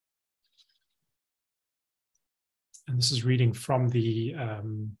 And this is reading from the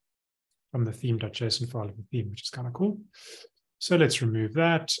theme.json file of the theme, which is kind of cool. So let's remove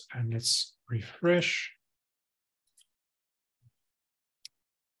that and let's refresh.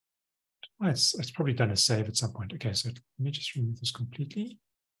 Oh, it's probably done a save at some point. Okay, so let me just remove this completely.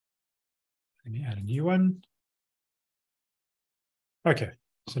 Let me add a new one. Okay,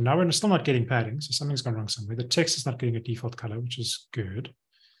 so now we're still not getting padding, so something's gone wrong somewhere. The text is not getting a default color, which is good.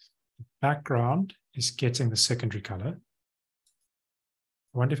 The background is getting the secondary color.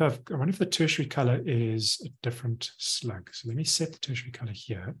 I wonder if the tertiary color is a different slug. So let me set the tertiary color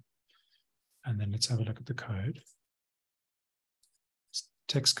here, and then let's have a look at the code.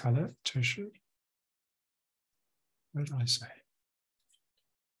 Text color, tertiary. What did I say?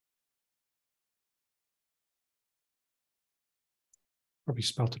 Probably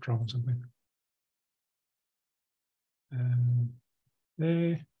spelled it wrong or something.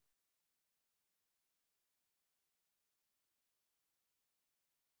 There.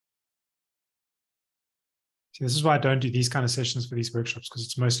 See, this is why I don't do these kind of sessions for these workshops, because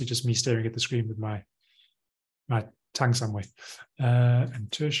it's mostly just me staring at the screen with my tongue somewhere.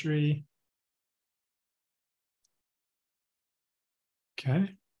 And tertiary.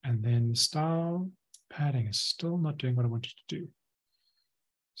 Okay, and then the style padding is still not doing what I wanted to do.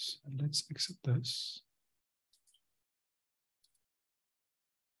 So let's exit this.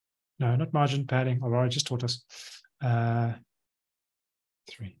 No, not margin, padding. Aurora just taught us. 3.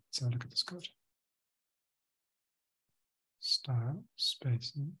 Let's have a look at this code. Style,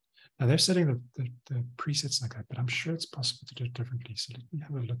 spacing. Now they're setting the presets like that, but I'm sure it's possible to do it differently. So let me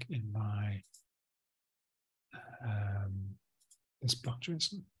have a look in my this block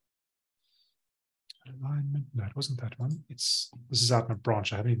JSON. Alignment. No, it wasn't that one. This is out in a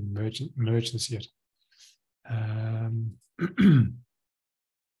branch. I haven't even merged this yet.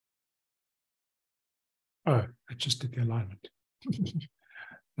 Oh, I just did the alignment.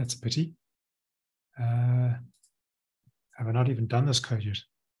 That's a pity. Have I not even done this code yet?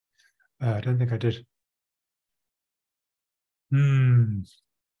 I don't think I did. Okay,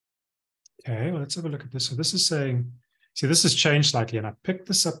 well, let's have a look at this. So this is saying, see, this has changed slightly, and I picked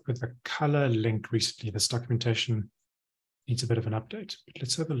this up with a color link recently. This documentation needs a bit of an update. But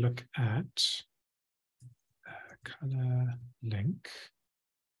let's have a look at color link.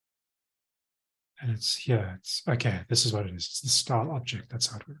 And it's here. It's okay. This is what it is. It's the style object. That's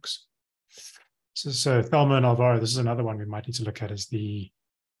how it works. So Thelma and Alvaro, this is another one we might need to look at, is the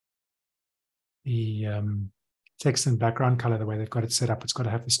text and background color, the way they've got it set up. It's got to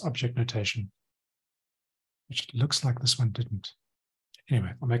have this object notation, which it looks like this one didn't.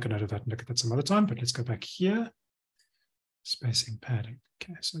 Anyway, I'll make a note of that and look at that some other time, but let's go back here. Spacing, padding.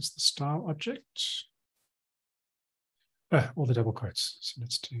 Okay, so it's the style object. All the double quotes. So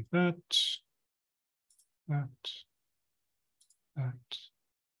let's do that. That.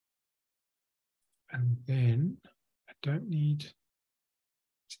 And then I don't need,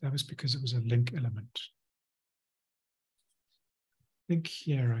 so that was because it was a link element. I think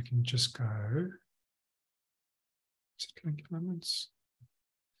here I can just go, is it link elements?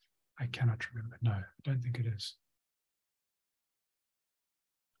 I cannot remember. No, I don't think it is.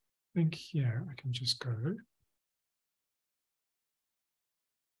 think here I can just go.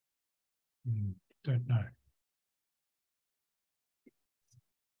 Don't know.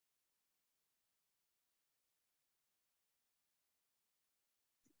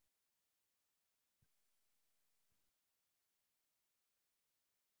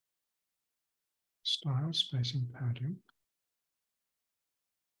 Style, spacing, padding.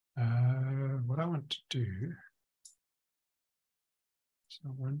 What I want to do is I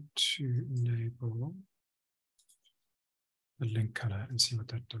want to enable the link color and see what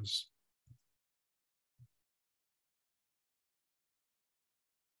that does.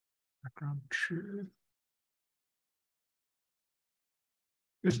 Background true.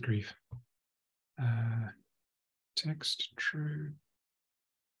 Good grief. Text true.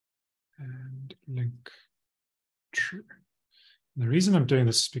 And link true. And the reason I'm doing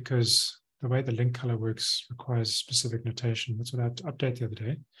this is because the way the link color works requires specific notation. That's what I had to update the other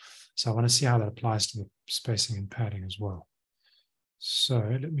day. So I want to see how that applies to the spacing and padding as well. So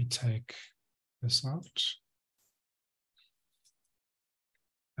let me take this out.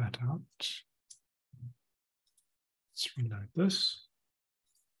 That out. Let's reload this.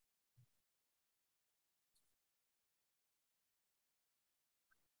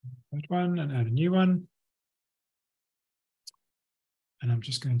 That one and add a new one. And I'm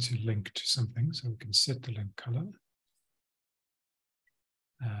just going to link to something so we can set the link color.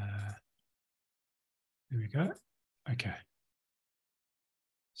 There we go. Okay.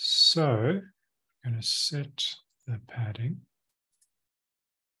 So I'm going to set the padding.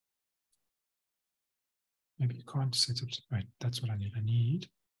 Maybe you can't set it. Right, that's what I need.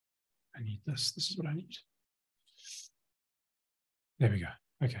 I need this. This is what I need. There we go.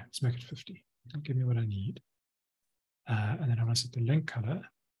 Okay, let's make it 50. It'll give me what I need. And then I want to set the link color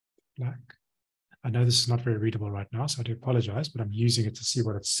black. I know this is not very readable right now, so I do apologize, but I'm using it to see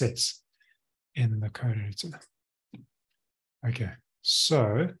what it sets in the code editor. Okay,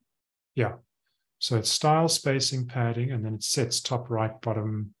 so yeah. So it's style, spacing, padding, and then it sets top right,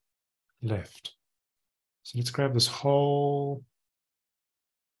 bottom left. So let's grab this whole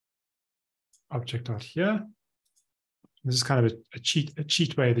object out here. This is kind of a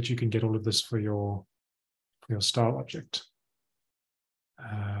cheat way that you can get all of this for your style object.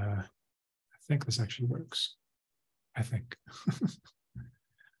 I think this actually works. I think.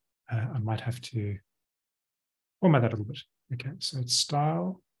 I might have to format that a little bit. Okay, so it's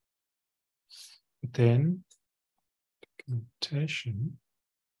style, but then documentation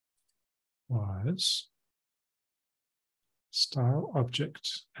was style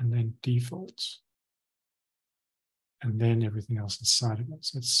object and then default. And then everything else inside of it.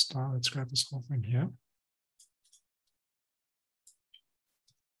 So it's style. Let's grab this whole thing here.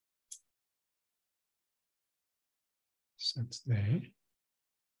 So it's there.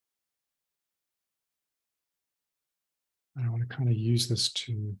 And I want to kind of use this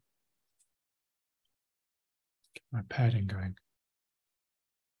to get my padding going.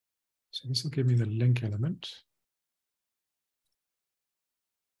 So this will give me the link element.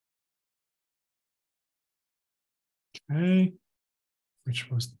 Okay,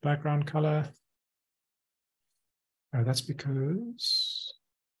 which was the background color. Oh, that's because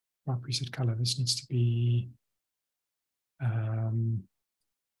our preset color, this needs to be I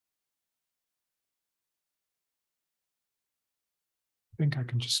think I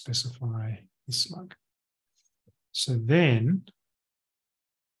can just specify the slug. So then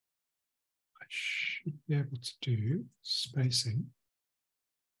I should be able to do spacing.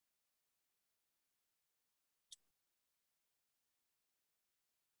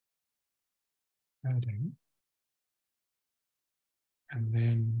 Padding. And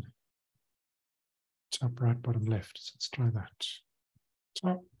then top, right, bottom, left. So let's try that.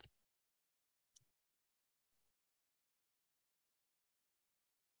 Top.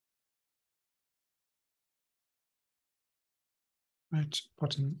 Right,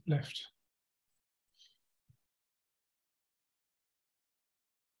 bottom, left.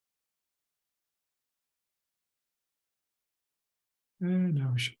 And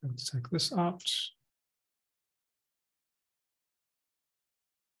now we should be able to take this out.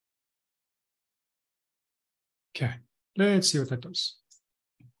 Okay, let's see what that does.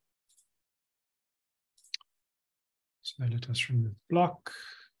 So let us remove block.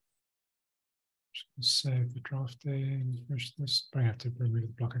 Just save the draft there and finish this. But I have to remove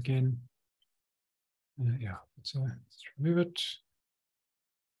the block again. Yeah, let's remove it.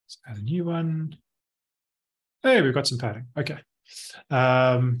 Let's add a new one. Hey, we've got some padding. Okay.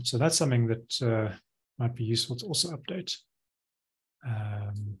 So that's something that might be useful to also update.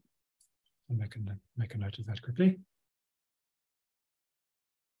 I'll make a note of that quickly.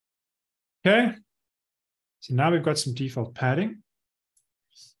 Okay. So now we've got some default padding.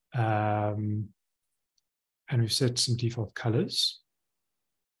 And we've set some default colors.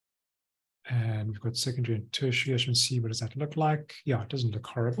 And we've got secondary and tertiary. As you can see, what does that look like? Yeah, it doesn't look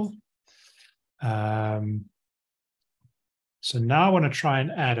horrible. So now I want to try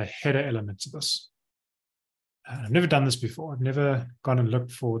and add a header element to this. I've never done this before. I've never gone and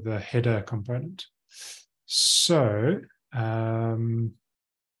looked for the header component. So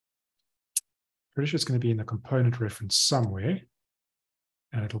pretty sure it's going to be in the component reference somewhere.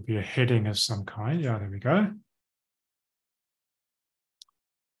 And it'll be a heading of some kind. Yeah, there we go.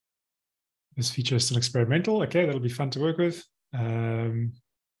 This feature is still experimental. Okay, that'll be fun to work with. Wonder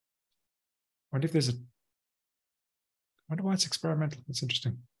if there's a... wonder why it's experimental. That's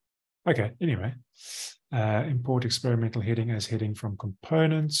interesting. Okay, anyway. Import experimental heading as heading from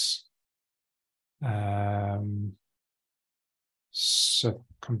components. So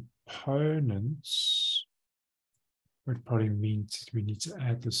components would probably mean that we need to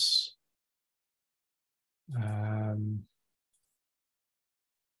add this.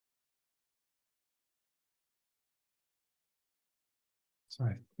 So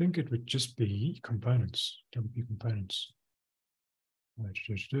I think it would just be components, WP components.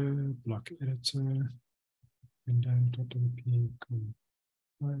 Block editor, window.wp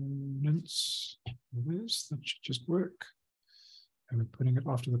components. This, that should just work. And we're putting it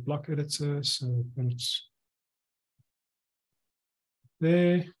after the block editor, so it's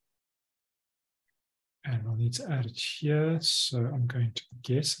there. And we'll need to add it here. So I'm going to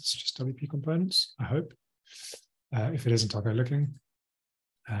guess it's just WP components, I hope. If it isn't, I'll go looking.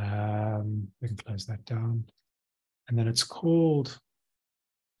 We can close that down. And then it's called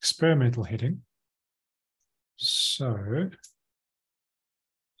experimental heading. So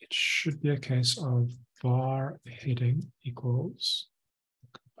it should be a case of var heading equals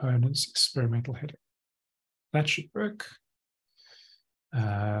components experimental heading. That should work.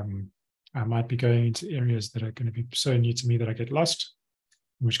 I might be going into areas that are going to be so new to me that I get lost,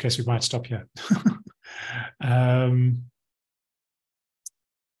 in which case we might stop here. And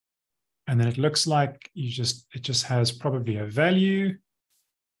then it looks like it just has probably a value.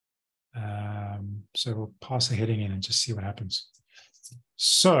 So we'll pass a heading in and just see what happens.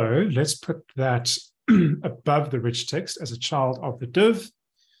 So let's put that above the rich text as a child of the div.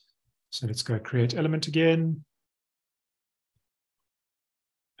 So let's go create element again.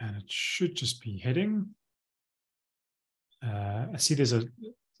 And it should just be heading. I see there's a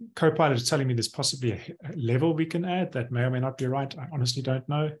Copilot is telling me there's possibly a level we can add. That may or may not be right. I honestly don't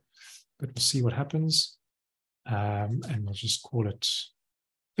know, but we'll see what happens. And we'll just call it,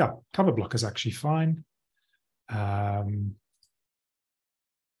 yeah, cover block is actually fine. And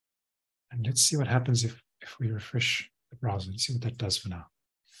let's see what happens if we refresh the browser. Let's see what that does for now.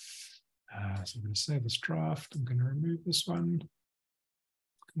 So I'm going to save this draft. I'm going to remove this one.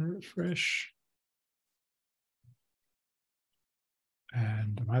 I'm going to refresh.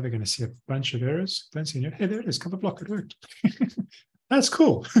 And I'm either going to see a bunch of errors. Don't see any. Hey, there it is. Cover block. It worked. That's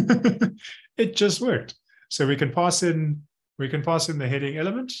cool. It just worked. So we can pass in the heading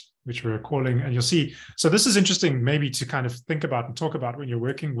element, which we're calling, and you'll see. So this is interesting, maybe to kind of think about and talk about when you're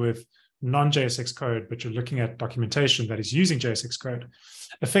working with non-JSX code, but you're looking at documentation that is using JSX code.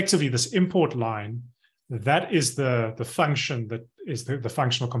 Effectively, this import line, that is the function that is the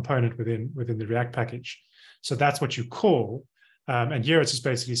functional component within the React package. So that's what you call. And here it's just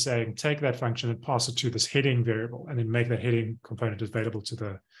basically saying, take that function and pass it to this heading variable, and then make that heading component available to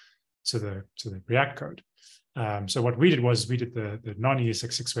the React code. So what we did was we did the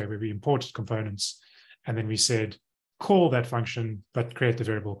non-ESX6 way, where we imported components, and then we said, call that function, but create the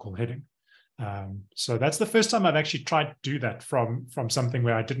variable called heading. So that's the first time I've actually tried to do that from something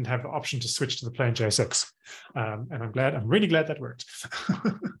where I didn't have the option to switch to the plain JSX. And I'm really glad that worked.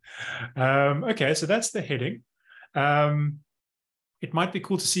 Okay, so that's the heading. It might be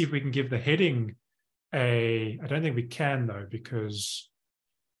cool to see if we can give the heading I don't think we can though, because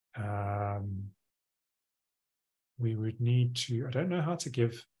we would need to, I don't know how to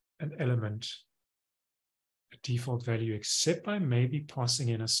give an element a default value, except by maybe passing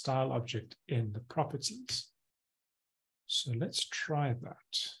in a style object in the properties. So let's try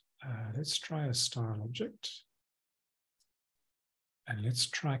that. Let's try a style object. And let's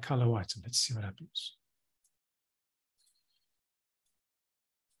try color white, and let's see what happens.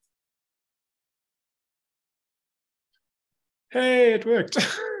 Hey, it worked.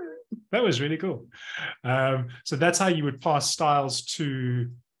 That was really cool. So that's how you would pass styles to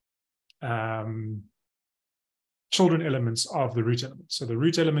children elements of the root element. So the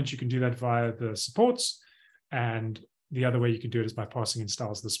root element, you can do that via the supports, and the other way you can do it is by passing in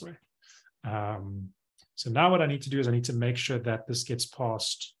styles this way. So now what I need to do is I need to make sure that this gets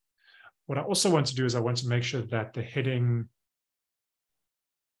passed. What I also want to do is I want to make sure that the heading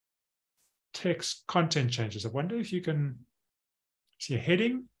text content changes. I wonder if you can see a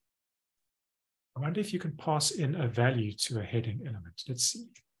heading. I wonder if you can pass in a value to a heading element. Let's see.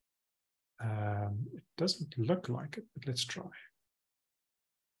 It doesn't look like it, but let's try.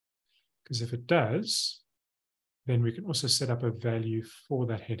 Because if it does, then we can also set up a value for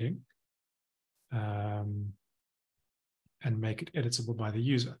that heading and make it editable by the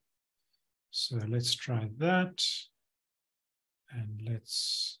user. So let's try that. And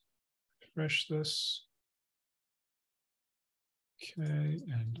let's refresh this. Okay,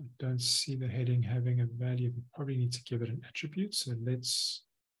 and I don't see the heading having a value. We probably need to give it an attribute. So let's,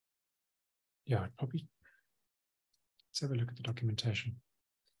 let's have a look at the documentation.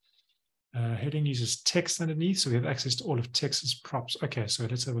 Heading uses text underneath, so we have access to all of text's props. Okay, so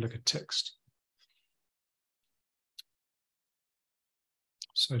let's have a look at text.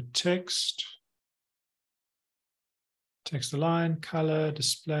 So text align, color,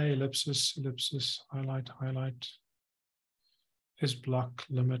 display, ellipsis, highlight, is block,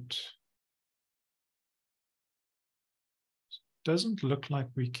 limit. Doesn't look like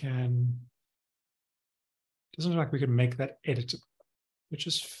we can make that editable, which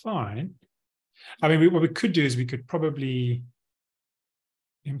is fine. I mean, what we could do is we could probably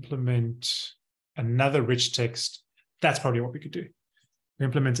implement another rich text. That's probably what we could do. We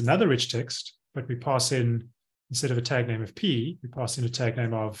implement another rich text, but we pass in, instead of a tag name of P, we pass in a tag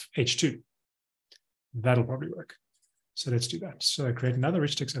name of H2. That'll probably work. So let's do that. So create another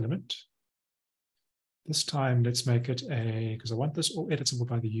rich text element. This time, let's make it because I want this all editable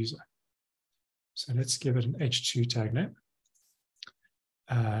by the user. So let's give it an H2 tag name.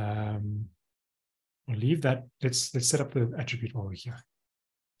 We'll leave that. Let's set up the attribute over here.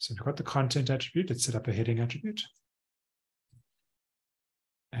 So we've got the content attribute. Let's set up a heading attribute.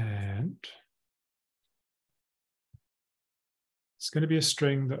 And it's going to be a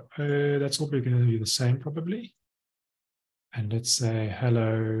string that that's all we're going to do the same probably. And let's say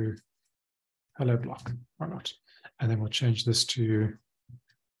hello block. Why not? And then we'll change this to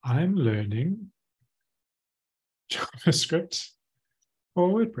I'm learning JavaScript or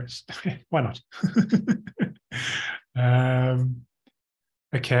WordPress. Why not?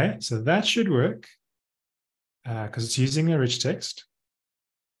 Okay, so that should work because it's using a rich text.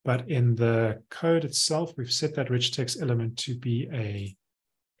 But in the code itself, we've set that rich text element to be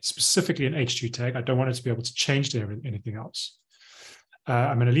specifically an H2 tag. I don't want it to be able to change to anything else.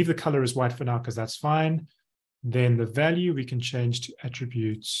 I'm going to leave the color as white for now because that's fine. Then the value we can change to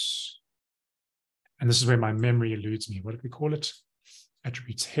attributes. And this is where my memory eludes me. What did we call it?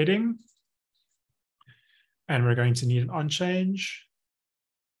 Attributes heading. And we're going to need an on change.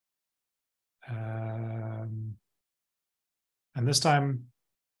 And this time,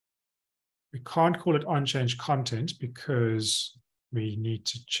 we can't call it on change content because we need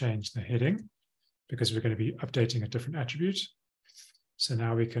to change the heading because we're going to be updating a different attribute. So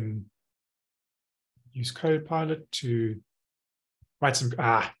now we can use CodePilot to write some,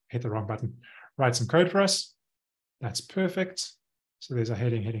 hit the wrong button, write some code for us. That's perfect. So there's a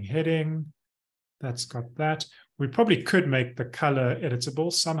heading. That's got that. We probably could make the color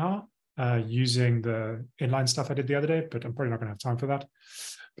editable somehow using the inline stuff I did the other day, but I'm probably not going to have time for that.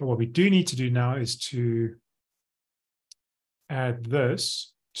 But what we do need to do now is to add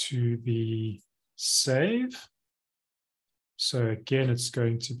this to the save. So again, it's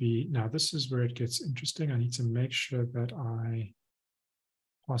going to be, now this is where it gets interesting. I need to make sure that I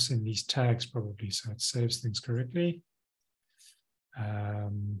pass in these tags probably so it saves things correctly. I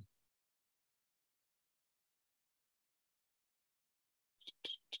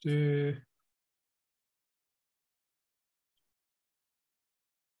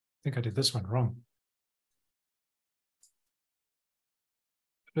think I did this one wrong.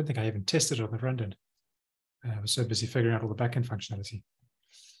 I don't think I even tested it on the front end. I was so busy figuring out all the backend functionality.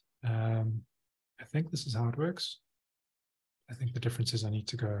 I think this is how it works. I think the difference is I need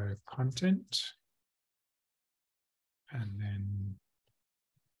to go content. And then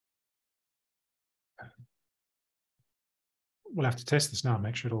we'll have to test this now,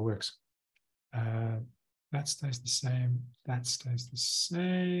 make sure it all works. That stays the same. That stays the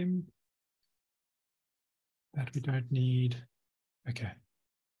same. That we don't need. Okay.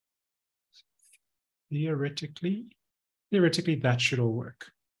 Theoretically, that should all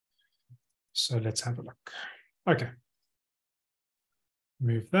work. So let's have a look. Okay.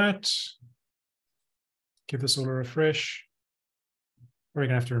 Move that. Give this all a refresh. We're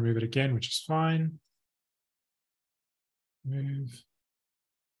going to have to remove it again, which is fine. Move.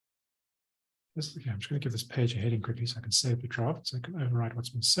 Okay, I'm just going to give this page a heading quickly so I can save the draft, so I can overwrite what's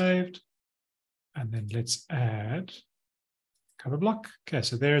been saved. And then let's add cover block. Okay,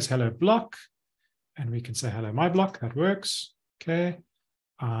 so there's hello block. And we can say hello my block. That works. Okay.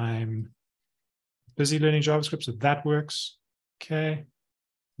 I'm busy learning JavaScript, so that works. Okay.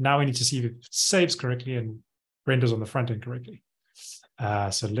 Now we need to see if it saves correctly and renders on the front end correctly.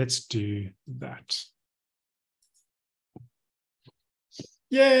 So let's do that.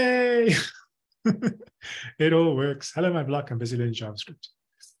 Yay! It all works. Hello, my block. I'm busy learning JavaScript.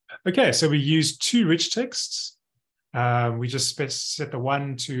 Okay, so we use two rich texts. We just set the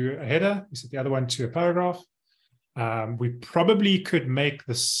one to a header. We set the other one to a paragraph. We probably could make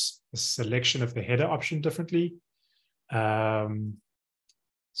this the selection of the header option differently.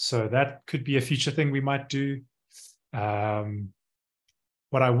 So that could be a future thing we might do.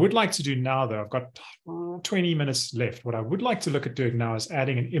 What I would like to do now, though, I've got 20 minutes left. What I would like to look at doing now is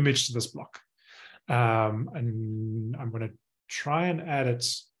adding an image to this block. And I'm going to try and add it.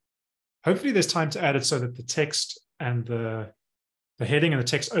 Hopefully there's time to add it so that the text and the heading and the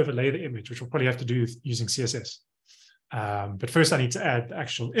text overlay the image, which we'll probably have to do using CSS. But first I need to add the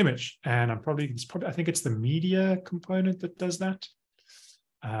actual image. And I think it's the media component that does that.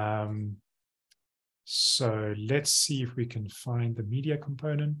 So let's see if we can find the media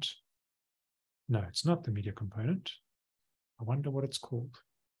component. No, it's not the media component. I wonder what it's called.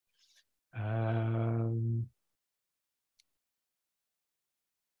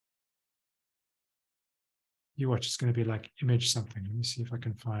 You watch, it's going to be like image something. Let me see if I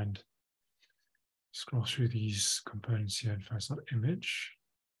can find, scroll through these components here and find it's not image.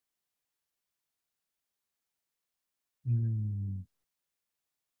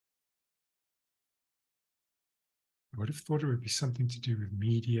 I would have thought it would be something to do with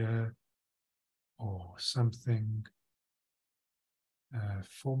media or something.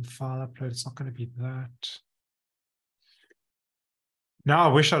 Form file upload, it's not going to be that. Now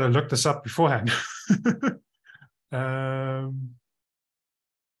I wish I'd have looked this up beforehand. Oh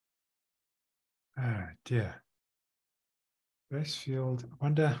dear. Base field, I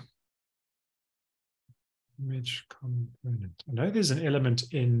wonder. Image component. I know there's an element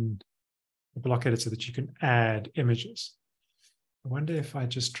in the block editor that you can add images. I wonder if I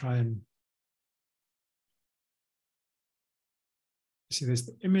just try and see, there's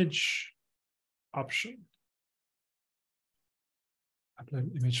the image option.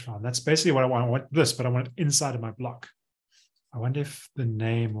 Upload image file. That's basically what I want. I want this, but I want it inside of my block. I wonder if the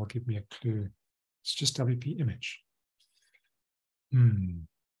name will give me a clue. It's just WP image. No,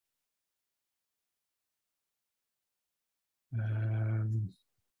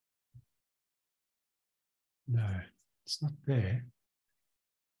 it's not there.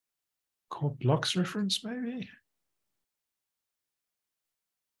 Core blocks reference, maybe?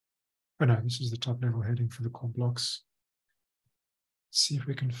 Oh no, this is the top level heading for the core blocks. Let's see if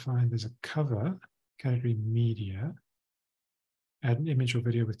we can find, there's a cover, category media, add an image or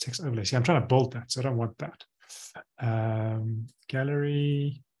video with text overlay. See, I'm trying to bold that, so I don't want that.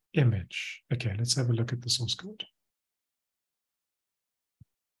 Gallery image. Okay, let's have a look at the source code.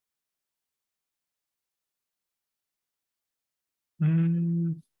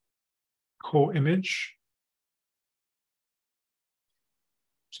 Core image.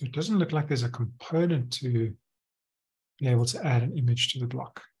 So it doesn't look like there's a component to be able to add an image to the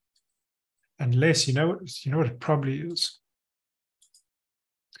block. Unless, you know what it probably is.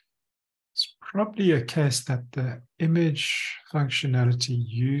 It's probably a case that the image functionality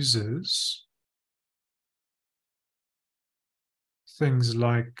uses things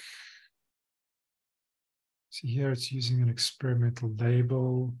like, see here, it's using an experimental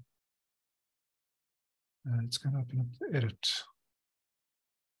label. It's going to open up the edit.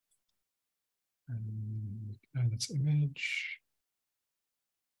 And that's image.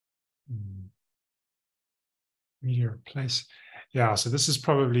 Media replace. Yeah, so this is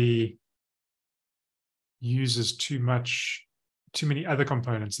probably uses too many other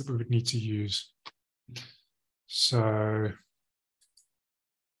components that we would need to use. So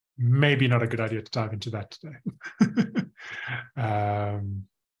maybe not a good idea to dive into that today.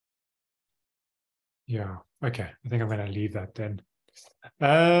 Yeah, okay. I think I'm going to leave that then.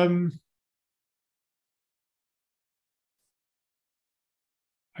 I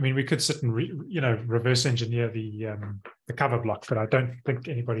mean, we could sit and reverse engineer the cover block, but I don't think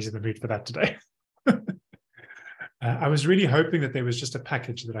anybody's in the mood for that today. I was really hoping that there was just a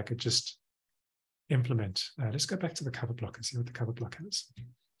package that I could just implement. Let's go back to the cover block and see what the cover block has.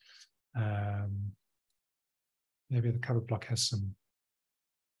 Maybe the cover block has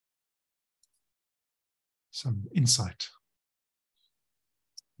some insight.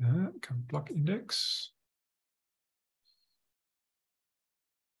 Come block index.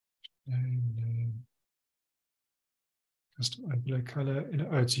 Name. Custom overlay color.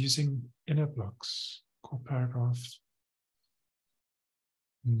 Oh, it's using inner blocks. Core paragraph.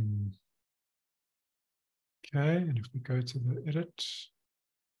 Okay, and if we go to the edit,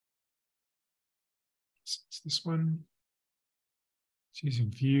 it's this one. It's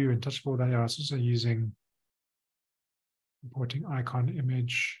using view and touchable. That is also using importing icon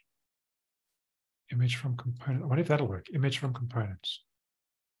image from component. I wonder if that'll work. Image from components.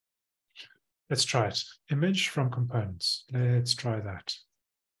 Let's try it. Image from components. Let's try that.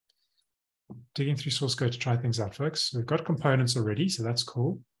 Digging through source code to try things out, folks. We've got components already, so that's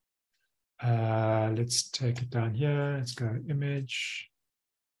cool. Let's take it down here. Let's go image,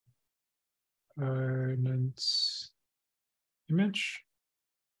 components, image.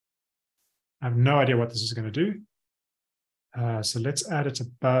 I have no idea what this is going to do. So let's add it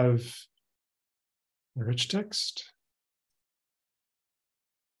above the rich text.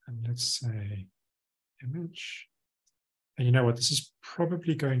 And let's say image. And you know what? This is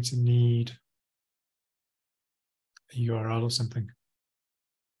probably going to need a URL or something.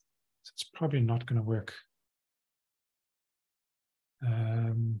 So it's probably not going to work.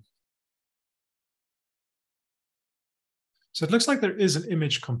 So it looks like there is an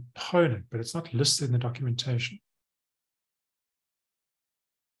image component, but it's not listed in the documentation.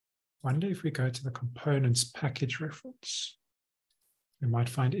 Wonder if we go to the components package reference, we might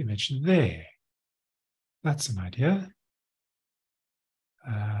find image there. That's an idea.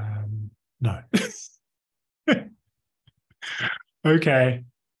 No. Okay.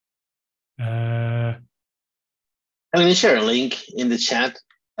 I'm going to share a link in the chat.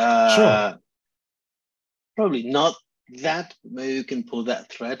 Sure. Probably not that. Maybe you can pull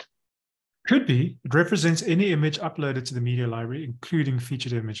that thread. Could be. It represents any image uploaded to the media library, including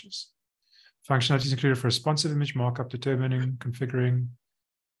featured images. Functionalities included for responsive image markup, determining, configuring.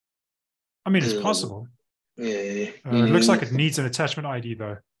 I mean, it's possible. Yeah. It looks like it needs an attachment ID,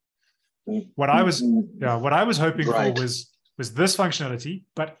 though. What I was hoping for was this functionality,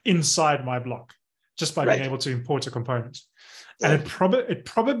 but inside my block, just by being able to import a component. And it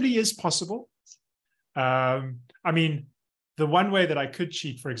probably is possible. I mean, the one way that I could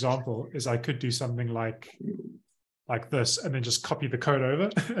cheat, for example, is I could do something like this and then just copy the code over,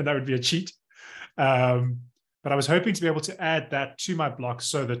 and that would be a cheat. But I was hoping to be able to add that to my block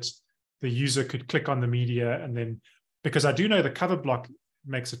so that the user could click on the media, and then, because I do know the cover block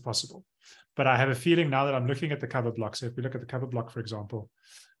makes it possible. But I have a feeling now that I'm looking at the cover block. So if we look at the cover block, for example,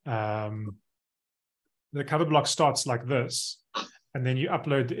 the cover block starts like this, and then you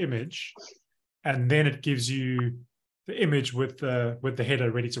upload the image, and then it gives you the image with the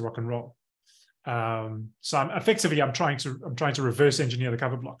header ready to rock and roll. So I'm trying to reverse engineer the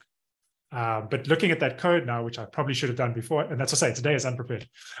cover block. But looking at that code now, which I probably should have done before, and that's to say today is unprepared,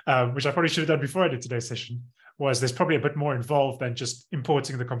 which I probably should have done before I did today's session, was there's probably a bit more involved than just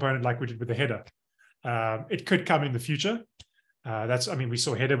importing the component like we did with the header. It could come in the future. I mean, we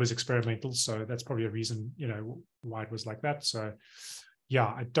saw header was experimental, so that's probably a reason, why it was like that. So yeah,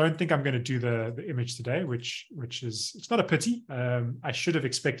 I don't think I'm going to do the image today, which is, it's not a pity. I should have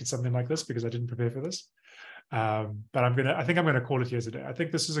expected something like this because I didn't prepare for this. But I think I'm going to call it here today. I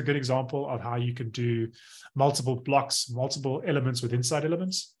think this is a good example of how you can do multiple blocks, multiple elements with inside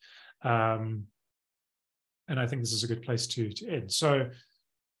elements. And I think this is a good place to end. So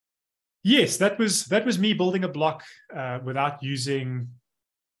yes, that was me building a block without using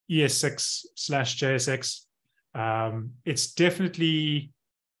ES6/JSX. It's definitely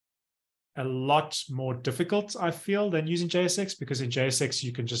a lot more difficult, I feel, than using JSX, because in JSX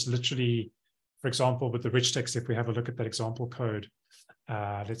you can just literally, for example, with the rich text, if we have a look at that example code,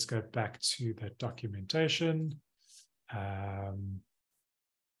 let's go back to the documentation.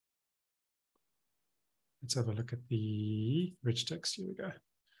 Let's have a look at the rich text. Here we go.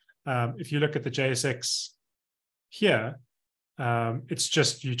 If you look at the JSX here, it's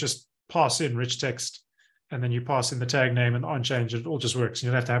just, you just pass in rich text, and then you pass in the tag name and on change, it all just works. You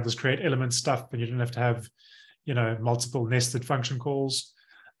don't have to have this create element stuff, and you don't have to have, multiple nested function calls.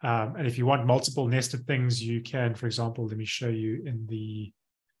 And if you want multiple nested things, you can, for example, let me show you in the,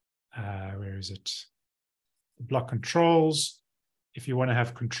 where is it? The block controls. If you want to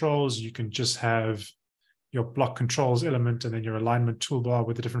have controls, you can just have your block controls element and then your alignment toolbar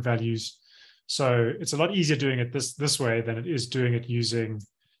with the different values. So it's a lot easier doing it this way than it is doing it using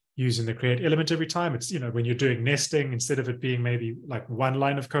the create element every time. It's, when you're doing nesting, instead of it being maybe like one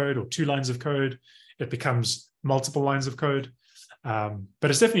line of code or 2 lines of code, it becomes multiple lines of code. But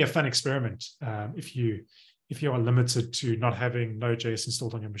it's definitely a fun experiment if you if you are limited to not having Node.js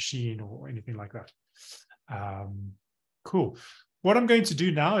installed on your machine or anything like that. Cool. What I'm going to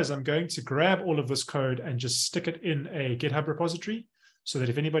do now is I'm going to grab all of this code and just stick it in a GitHub repository so that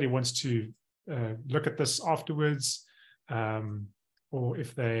if anybody wants to look at this afterwards, or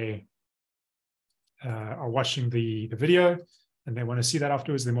if they are watching the video and they want to see that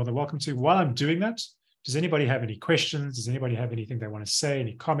afterwards, they're more than welcome to. While I'm doing that, does anybody have any questions? Does anybody have anything they want to say,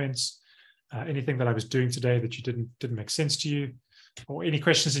 any comments, anything that I was doing today that you didn't make sense to you, or any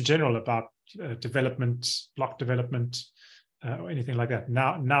questions in general about development, block development, or anything like that?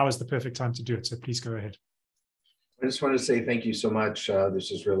 Now is the perfect time to do it. So please go ahead. I just wanted to say thank you so much.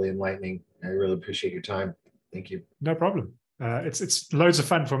 This is really enlightening. I really appreciate your time. Thank you. No problem. It's loads of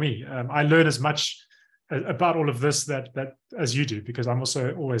fun for me. I learn as much about all of this that as you do, because I'm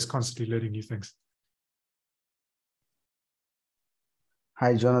also always constantly learning new things.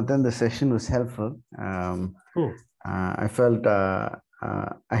 Hi, Jonathan. The session was helpful. Cool. I felt I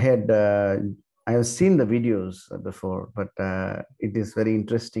have seen the videos before, but it is very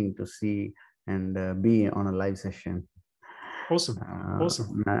interesting to see and be on a live session. Awesome.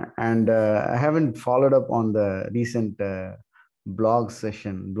 Awesome. And I haven't followed up on the recent blog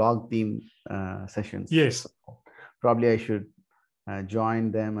theme sessions. Yes. Probably I should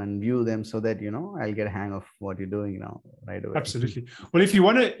join them and view them so that, I'll get a hang of what you're doing now right away. Absolutely. Well, if you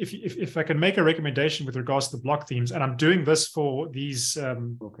want to, if I can make a recommendation with regards to the block themes, and I'm doing this for these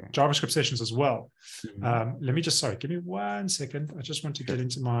JavaScript sessions as well. Let me just, give me 1 second. I just want to get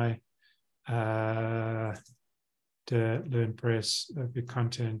into my the LearnPress, the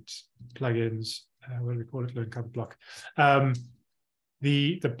content plugins, what do we call it? Learn cover block.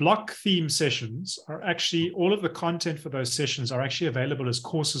 The block theme sessions are actually, all of the content for those sessions are actually available as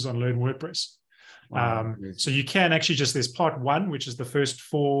courses on Learn WordPress. Wow. So you can actually there's part 1, which is the first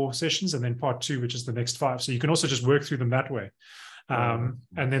 4 sessions, and then part 2, which is the next 5. So you can also just work through them that way. And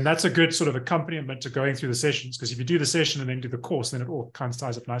then that's a good sort of accompaniment to going through the sessions, because if you do the session and then do the course, then it all kind of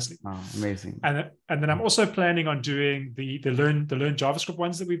ties up nicely. Oh, amazing. And then I'm also planning on doing the learn JavaScript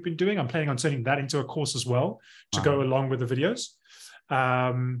ones that we've been doing. I'm planning on turning that into a course as well to go along with the videos.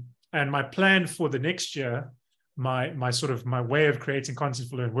 And my plan for the next year, my way of creating content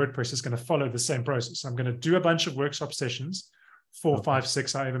for Learn WordPress is going to follow the same process. I'm going to do a bunch of workshop sessions, 4, 5,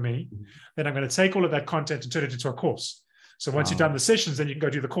 6, however many. Then I'm going to take all of that content and turn it into a course. So once you've done the sessions, then you can go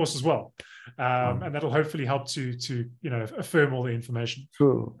do the course as well. And that'll hopefully help to affirm all the information.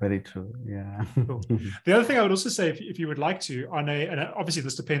 True, very true. Yeah. Cool. The other thing I would also say, if you would like to, and obviously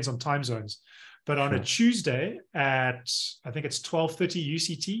this depends on time zones, but on a Tuesday at, I think it's 12:30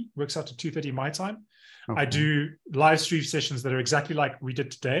 UCT, works out to 2:30 my time. I do live stream sessions that are exactly like we did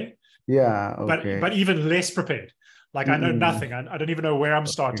today. Yeah. Okay. But even less prepared. Like I know nothing. I don't even know where I'm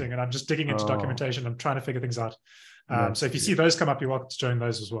starting, and I'm just digging into documentation. I'm trying to figure things out. So if you see those come up, you're welcome to join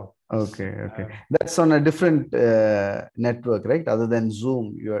those as well. Okay. That's on a different network, right? Other than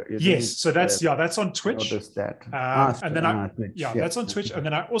Zoom. Yes. So that's on Twitch. Noticed that. And then that's on Twitch. And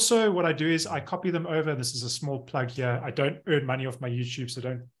then what I do is I copy them over. This is a small plug here. I don't earn money off my YouTube, so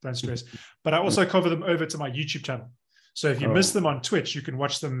don't stress. But I also cover them over to my YouTube channel. So if you miss them on Twitch, you can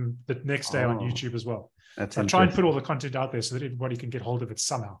watch them the next day on YouTube as well. So I try and put all the content out there so that everybody can get hold of it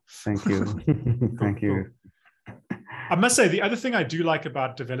somehow. Thank you. Thank you. I must say, the other thing I do like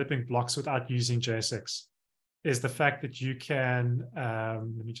about developing blocks without using JSX is the fact that you can,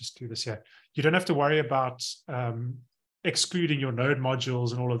 let me just do this here. You don't have to worry about excluding your node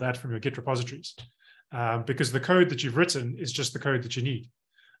modules and all of that from your Git repositories, because the code that you've written is just the code that you need.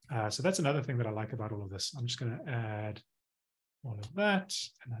 So that's another thing that I like about all of this. I'm just going to add all of that,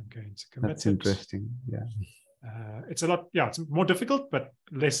 and I'm going to commit That's interesting. Yeah. It's a lot, it's more difficult, but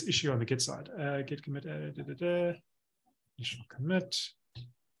less issue on the Git side. Git commit, initial commit.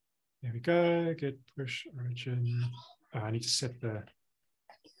 There we go. Git push origin. I need to set I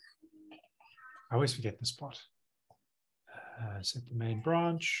always forget this part. Set the main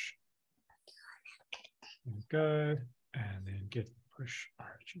branch. There we go. And then git push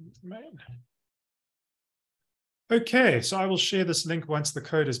origin main. Okay, so I will share this link once the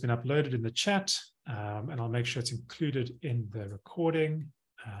code has been uploaded in the chat, and I'll make sure it's included in the recording.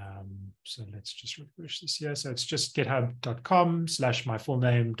 So let's just refresh this here. So it's just github.com/ my full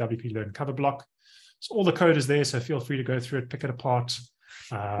name, WP Learn Cover Block. So all the code is there, so feel free to go through it, pick it apart.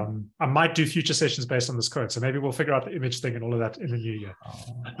 I might do future sessions based on this code, so maybe we'll figure out the image thing and all of that in the new year.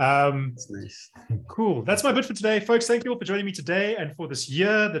 That's nice. Cool. That's my bit for today, folks. Thank you all for joining me today and for this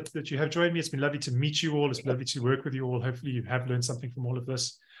year that you have joined me. It's been lovely to meet you all. It's been lovely to work with you all. Hopefully you have learned something from all of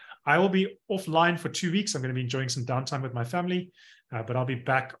this. I will be offline for 2 weeks. I'm going to be enjoying some downtime with my family. but I'll be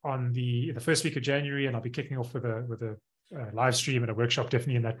back on the first week of January, and I'll be kicking off with a live stream and a workshop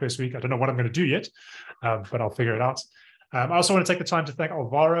definitely in that first week. I don't know what I'm going to do yet, but I'll figure it out. I also want to take the time to thank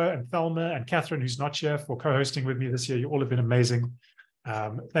Alvaro and Thelma and Catherine, who's not here, for co-hosting with me this year. You all have been amazing.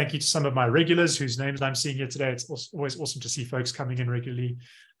 Thank you to some of my regulars whose names I'm seeing here today. It's always awesome to see folks coming in regularly.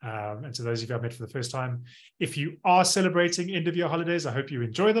 And to those of you I've met for the first time, if you are celebrating end of year holidays, I hope you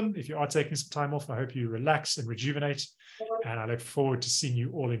enjoy them. If you are taking some time off, I hope you relax and rejuvenate. And I look forward to seeing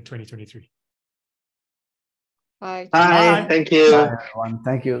you all in 2023. Bye. Bye. Thank you. Bye, everyone.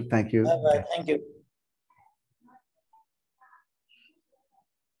 Thank you. Thank you. Bye-bye. Thank you.